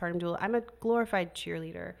a postpartum doula, I'm a glorified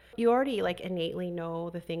cheerleader. You already like innately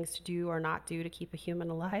know the things to do or not do to keep a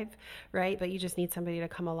human alive, right? But you just need somebody to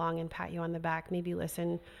come along and pat you on the back, maybe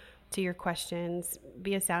listen to your questions,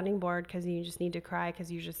 be a sounding board because you just need to cry because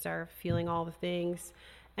you just are feeling all the things.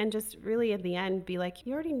 And just really at the end be like,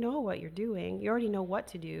 you already know what you're doing. You already know what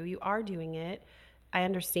to do. You are doing it. I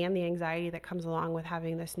understand the anxiety that comes along with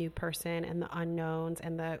having this new person and the unknowns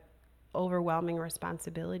and the overwhelming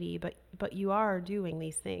responsibility, but you are doing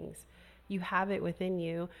these things. You have it within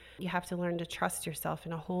you. You have to learn to trust yourself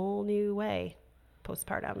in a whole new way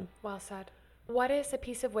postpartum. Well said. What is a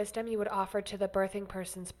piece of wisdom you would offer to the birthing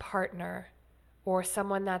person's partner or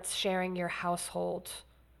someone that's sharing your household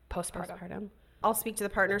postpartum? I'll speak to the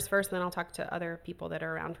partners first, and then I'll talk to other people that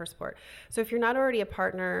are around for support. So if you're not already a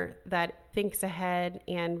partner that thinks ahead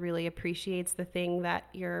and really appreciates the thing that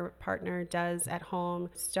your partner does at home,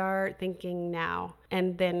 start thinking now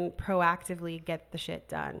and then proactively get the shit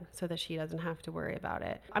done so that she doesn't have to worry about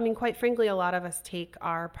it. I mean, quite frankly, a lot of us take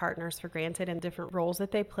our partners for granted and different roles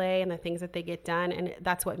that they play and the things that they get done. And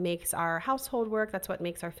that's what makes our household work. That's what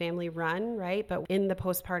makes our family run, right? But in the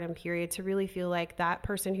postpartum period, to really feel like that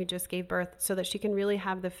person who just gave birth so that she can really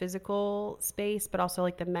have the physical space, but also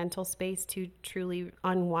like the mental space to truly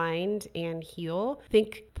unwind and heal.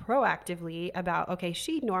 Think proactively about, okay,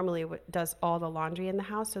 she normally does all the laundry in the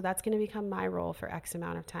house, so that's going to become my role for X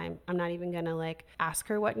amount of time. I'm not even going to like ask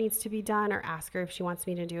her what needs to be done or ask her if she wants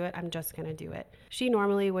me to do it. I'm just going to do it. She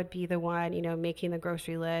normally would be the one, making the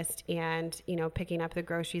grocery list and, picking up the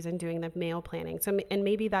groceries and doing the meal planning. So, and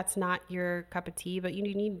maybe that's not your cup of tea, but you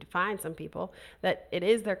need to find some people that it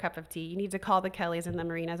is their cup of tea. You need to call the Kellys and the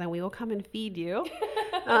Marinas and we will come and feed you,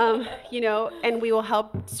 and we will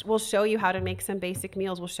help. We'll show you how to make some basic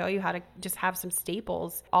meals. We'll show you how to just have some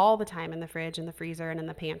staples all the time in the fridge and the freezer and in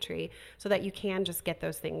the pantry so that you can just get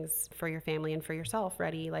those things for your family and for yourself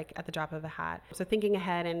ready, like at the drop of a hat. So thinking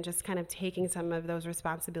ahead and just kind of taking some of those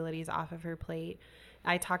responsibilities off of her plate.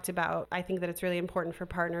 I talked about, I think that it's really important for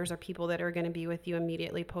partners or people that are going to be with you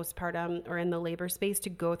immediately postpartum or in the labor space to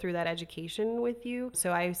go through that education with you.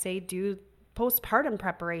 So I say do postpartum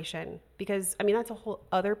preparation, because that's a whole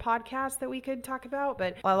other podcast that we could talk about.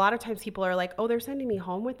 But a lot of times people are like, oh, they're sending me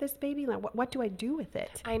home with this baby. Like, what do I do with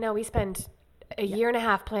it? I know we spend a year and a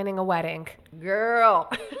half planning a wedding.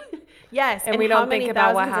 Girl. Yes. And we don't think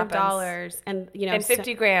about what happens. Dollars and, and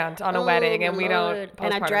 $50,000 on a wedding, and we don't.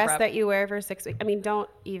 And a dress that you wear for 6 weeks.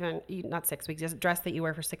 Not 6 weeks, just a dress that you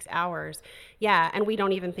wear for 6 hours. Yeah. And we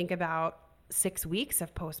don't even think about 6 weeks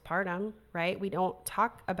of postpartum, right? We don't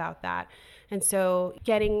talk about that. And so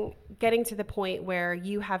getting to the point where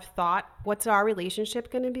you have thought, what's our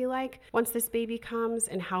relationship going to be like once this baby comes,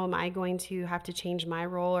 and how am I going to have to change my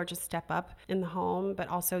role or just step up in the home, but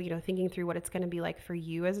also, thinking through what it's going to be like for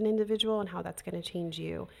you as an individual and how that's going to change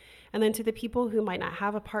you. And then to the people who might not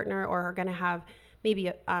have a partner or are going to have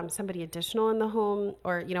maybe somebody additional in the home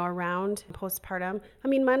or, around postpartum.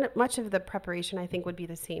 Much of the preparation, I think, would be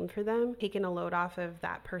the same for them. Taking a load off of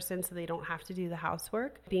that person so they don't have to do the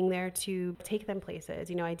housework. Being there to take them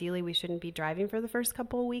places. Ideally, we shouldn't be driving for the first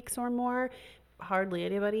couple of weeks or more. Hardly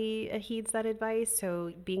anybody heeds that advice.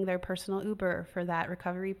 So being their personal Uber for that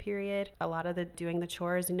recovery period. A lot of doing the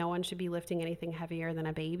chores, no one should be lifting anything heavier than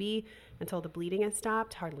a baby until the bleeding has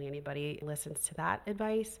stopped. Hardly anybody listens to that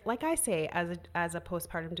advice. Like I say, as a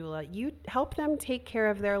postpartum doula, you help them take care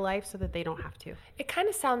of their life so that they don't have to. It kind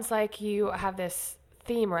of sounds like you have this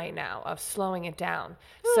theme right now of slowing it down.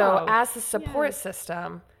 So as the support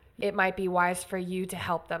system, it might be wise for you to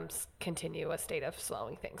help them continue a state of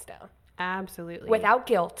slowing things down. Absolutely. Without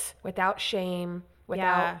guilt, without shame,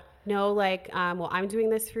 without... No, I'm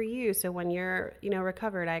doing this for you. So when you're,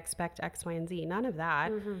 recovered, I expect X, Y, and Z. None of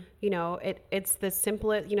that. Mm-hmm. It's the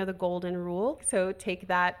simplest, the golden rule. So take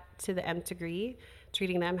that to the nth degree,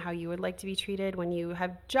 treating them how you would like to be treated when you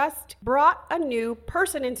have just brought a new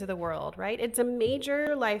person into the world, right? It's a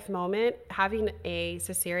major life moment. Having a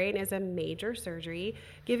cesarean is a major surgery.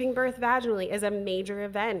 Giving birth vaginally is a major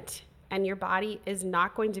event. and your body is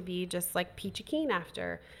not going to be just like peachy keen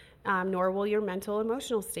after. Nor will your mental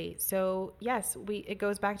emotional state. So yes, it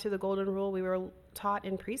goes back to the golden rule we were taught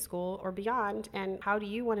in preschool or beyond. And how do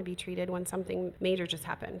you want to be treated when something major just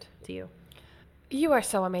happened to you? You are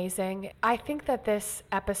so amazing. I think that this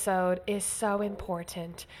episode is so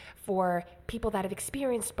important for people that have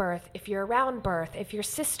experienced birth. If you're around birth, if your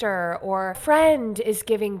sister or friend is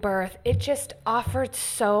giving birth, it just offered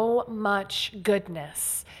so much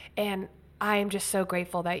goodness. And I am just so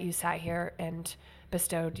grateful that you sat here and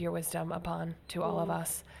bestowed your wisdom upon to all of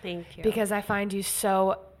us. Thank you. Because I find you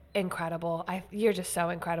so incredible. You're just so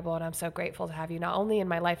incredible, and I'm so grateful to have you not only in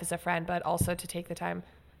my life as a friend, but also to take the time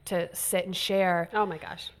to sit and share. Oh my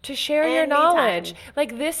gosh. To share your knowledge.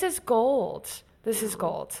 Like, this is gold. This is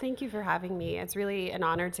gold. Thank you for having me. It's really an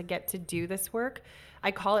honor to get to do this work.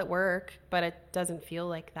 I call it work, but it doesn't feel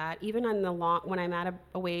like that. Even on when I'm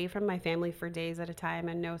away from my family for days at a time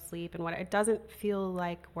and no sleep and it doesn't feel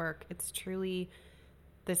like work. It's truly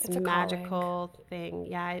this magical thing.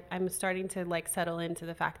 Yeah, I'm starting to like settle into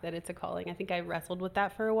the fact that it's a calling. I think I wrestled with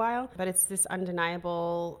that for a while, but it's this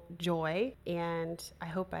undeniable joy, and I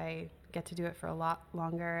hope I get to do it for a lot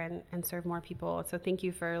longer and serve more people. So thank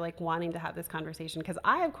you for like wanting to have this conversation, because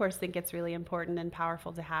I of course think it's really important and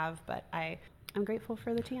powerful to have, but I'm grateful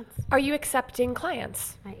for the chance. Are you accepting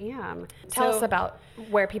clients? I am. Tell us about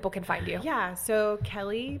where people can find you. Yeah, so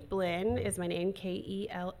Kelli Blinn is my name, Kelli,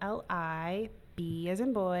 B as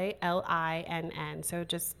in boy, Linn. So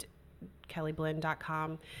just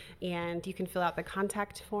kelliblinn.com. And you can fill out the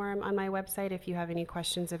contact form on my website if you have any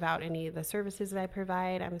questions about any of the services that I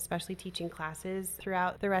provide. I'm especially teaching classes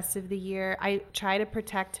throughout the rest of the year. I try to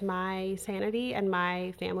protect my sanity and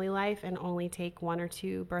my family life and only take 1 or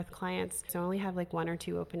 2 birth clients. So I only have like 1 or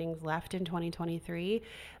 2 openings left in 2023.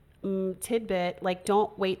 Tidbit, like,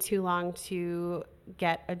 don't wait too long to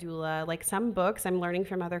get a doula. Like, some books, I'm learning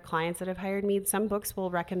from other clients that have hired me, some books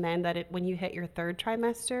will recommend that when you hit your 3rd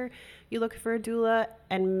trimester, you look for a doula,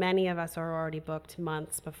 and many of us are already booked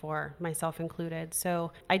months before, myself included.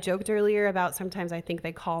 So I joked earlier about sometimes I think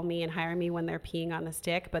they call me and hire me when they're peeing on the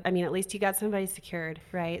stick, but I mean, at least you got somebody secured,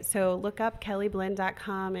 right? So look up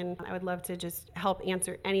kelliblinn.com, and I would love to just help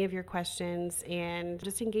answer any of your questions and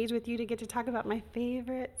just engage with you to get to talk about my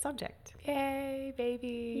favorite subject. Yay,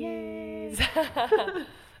 babies. Yay.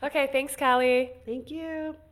 Okay, thanks, Kellii. Thank you.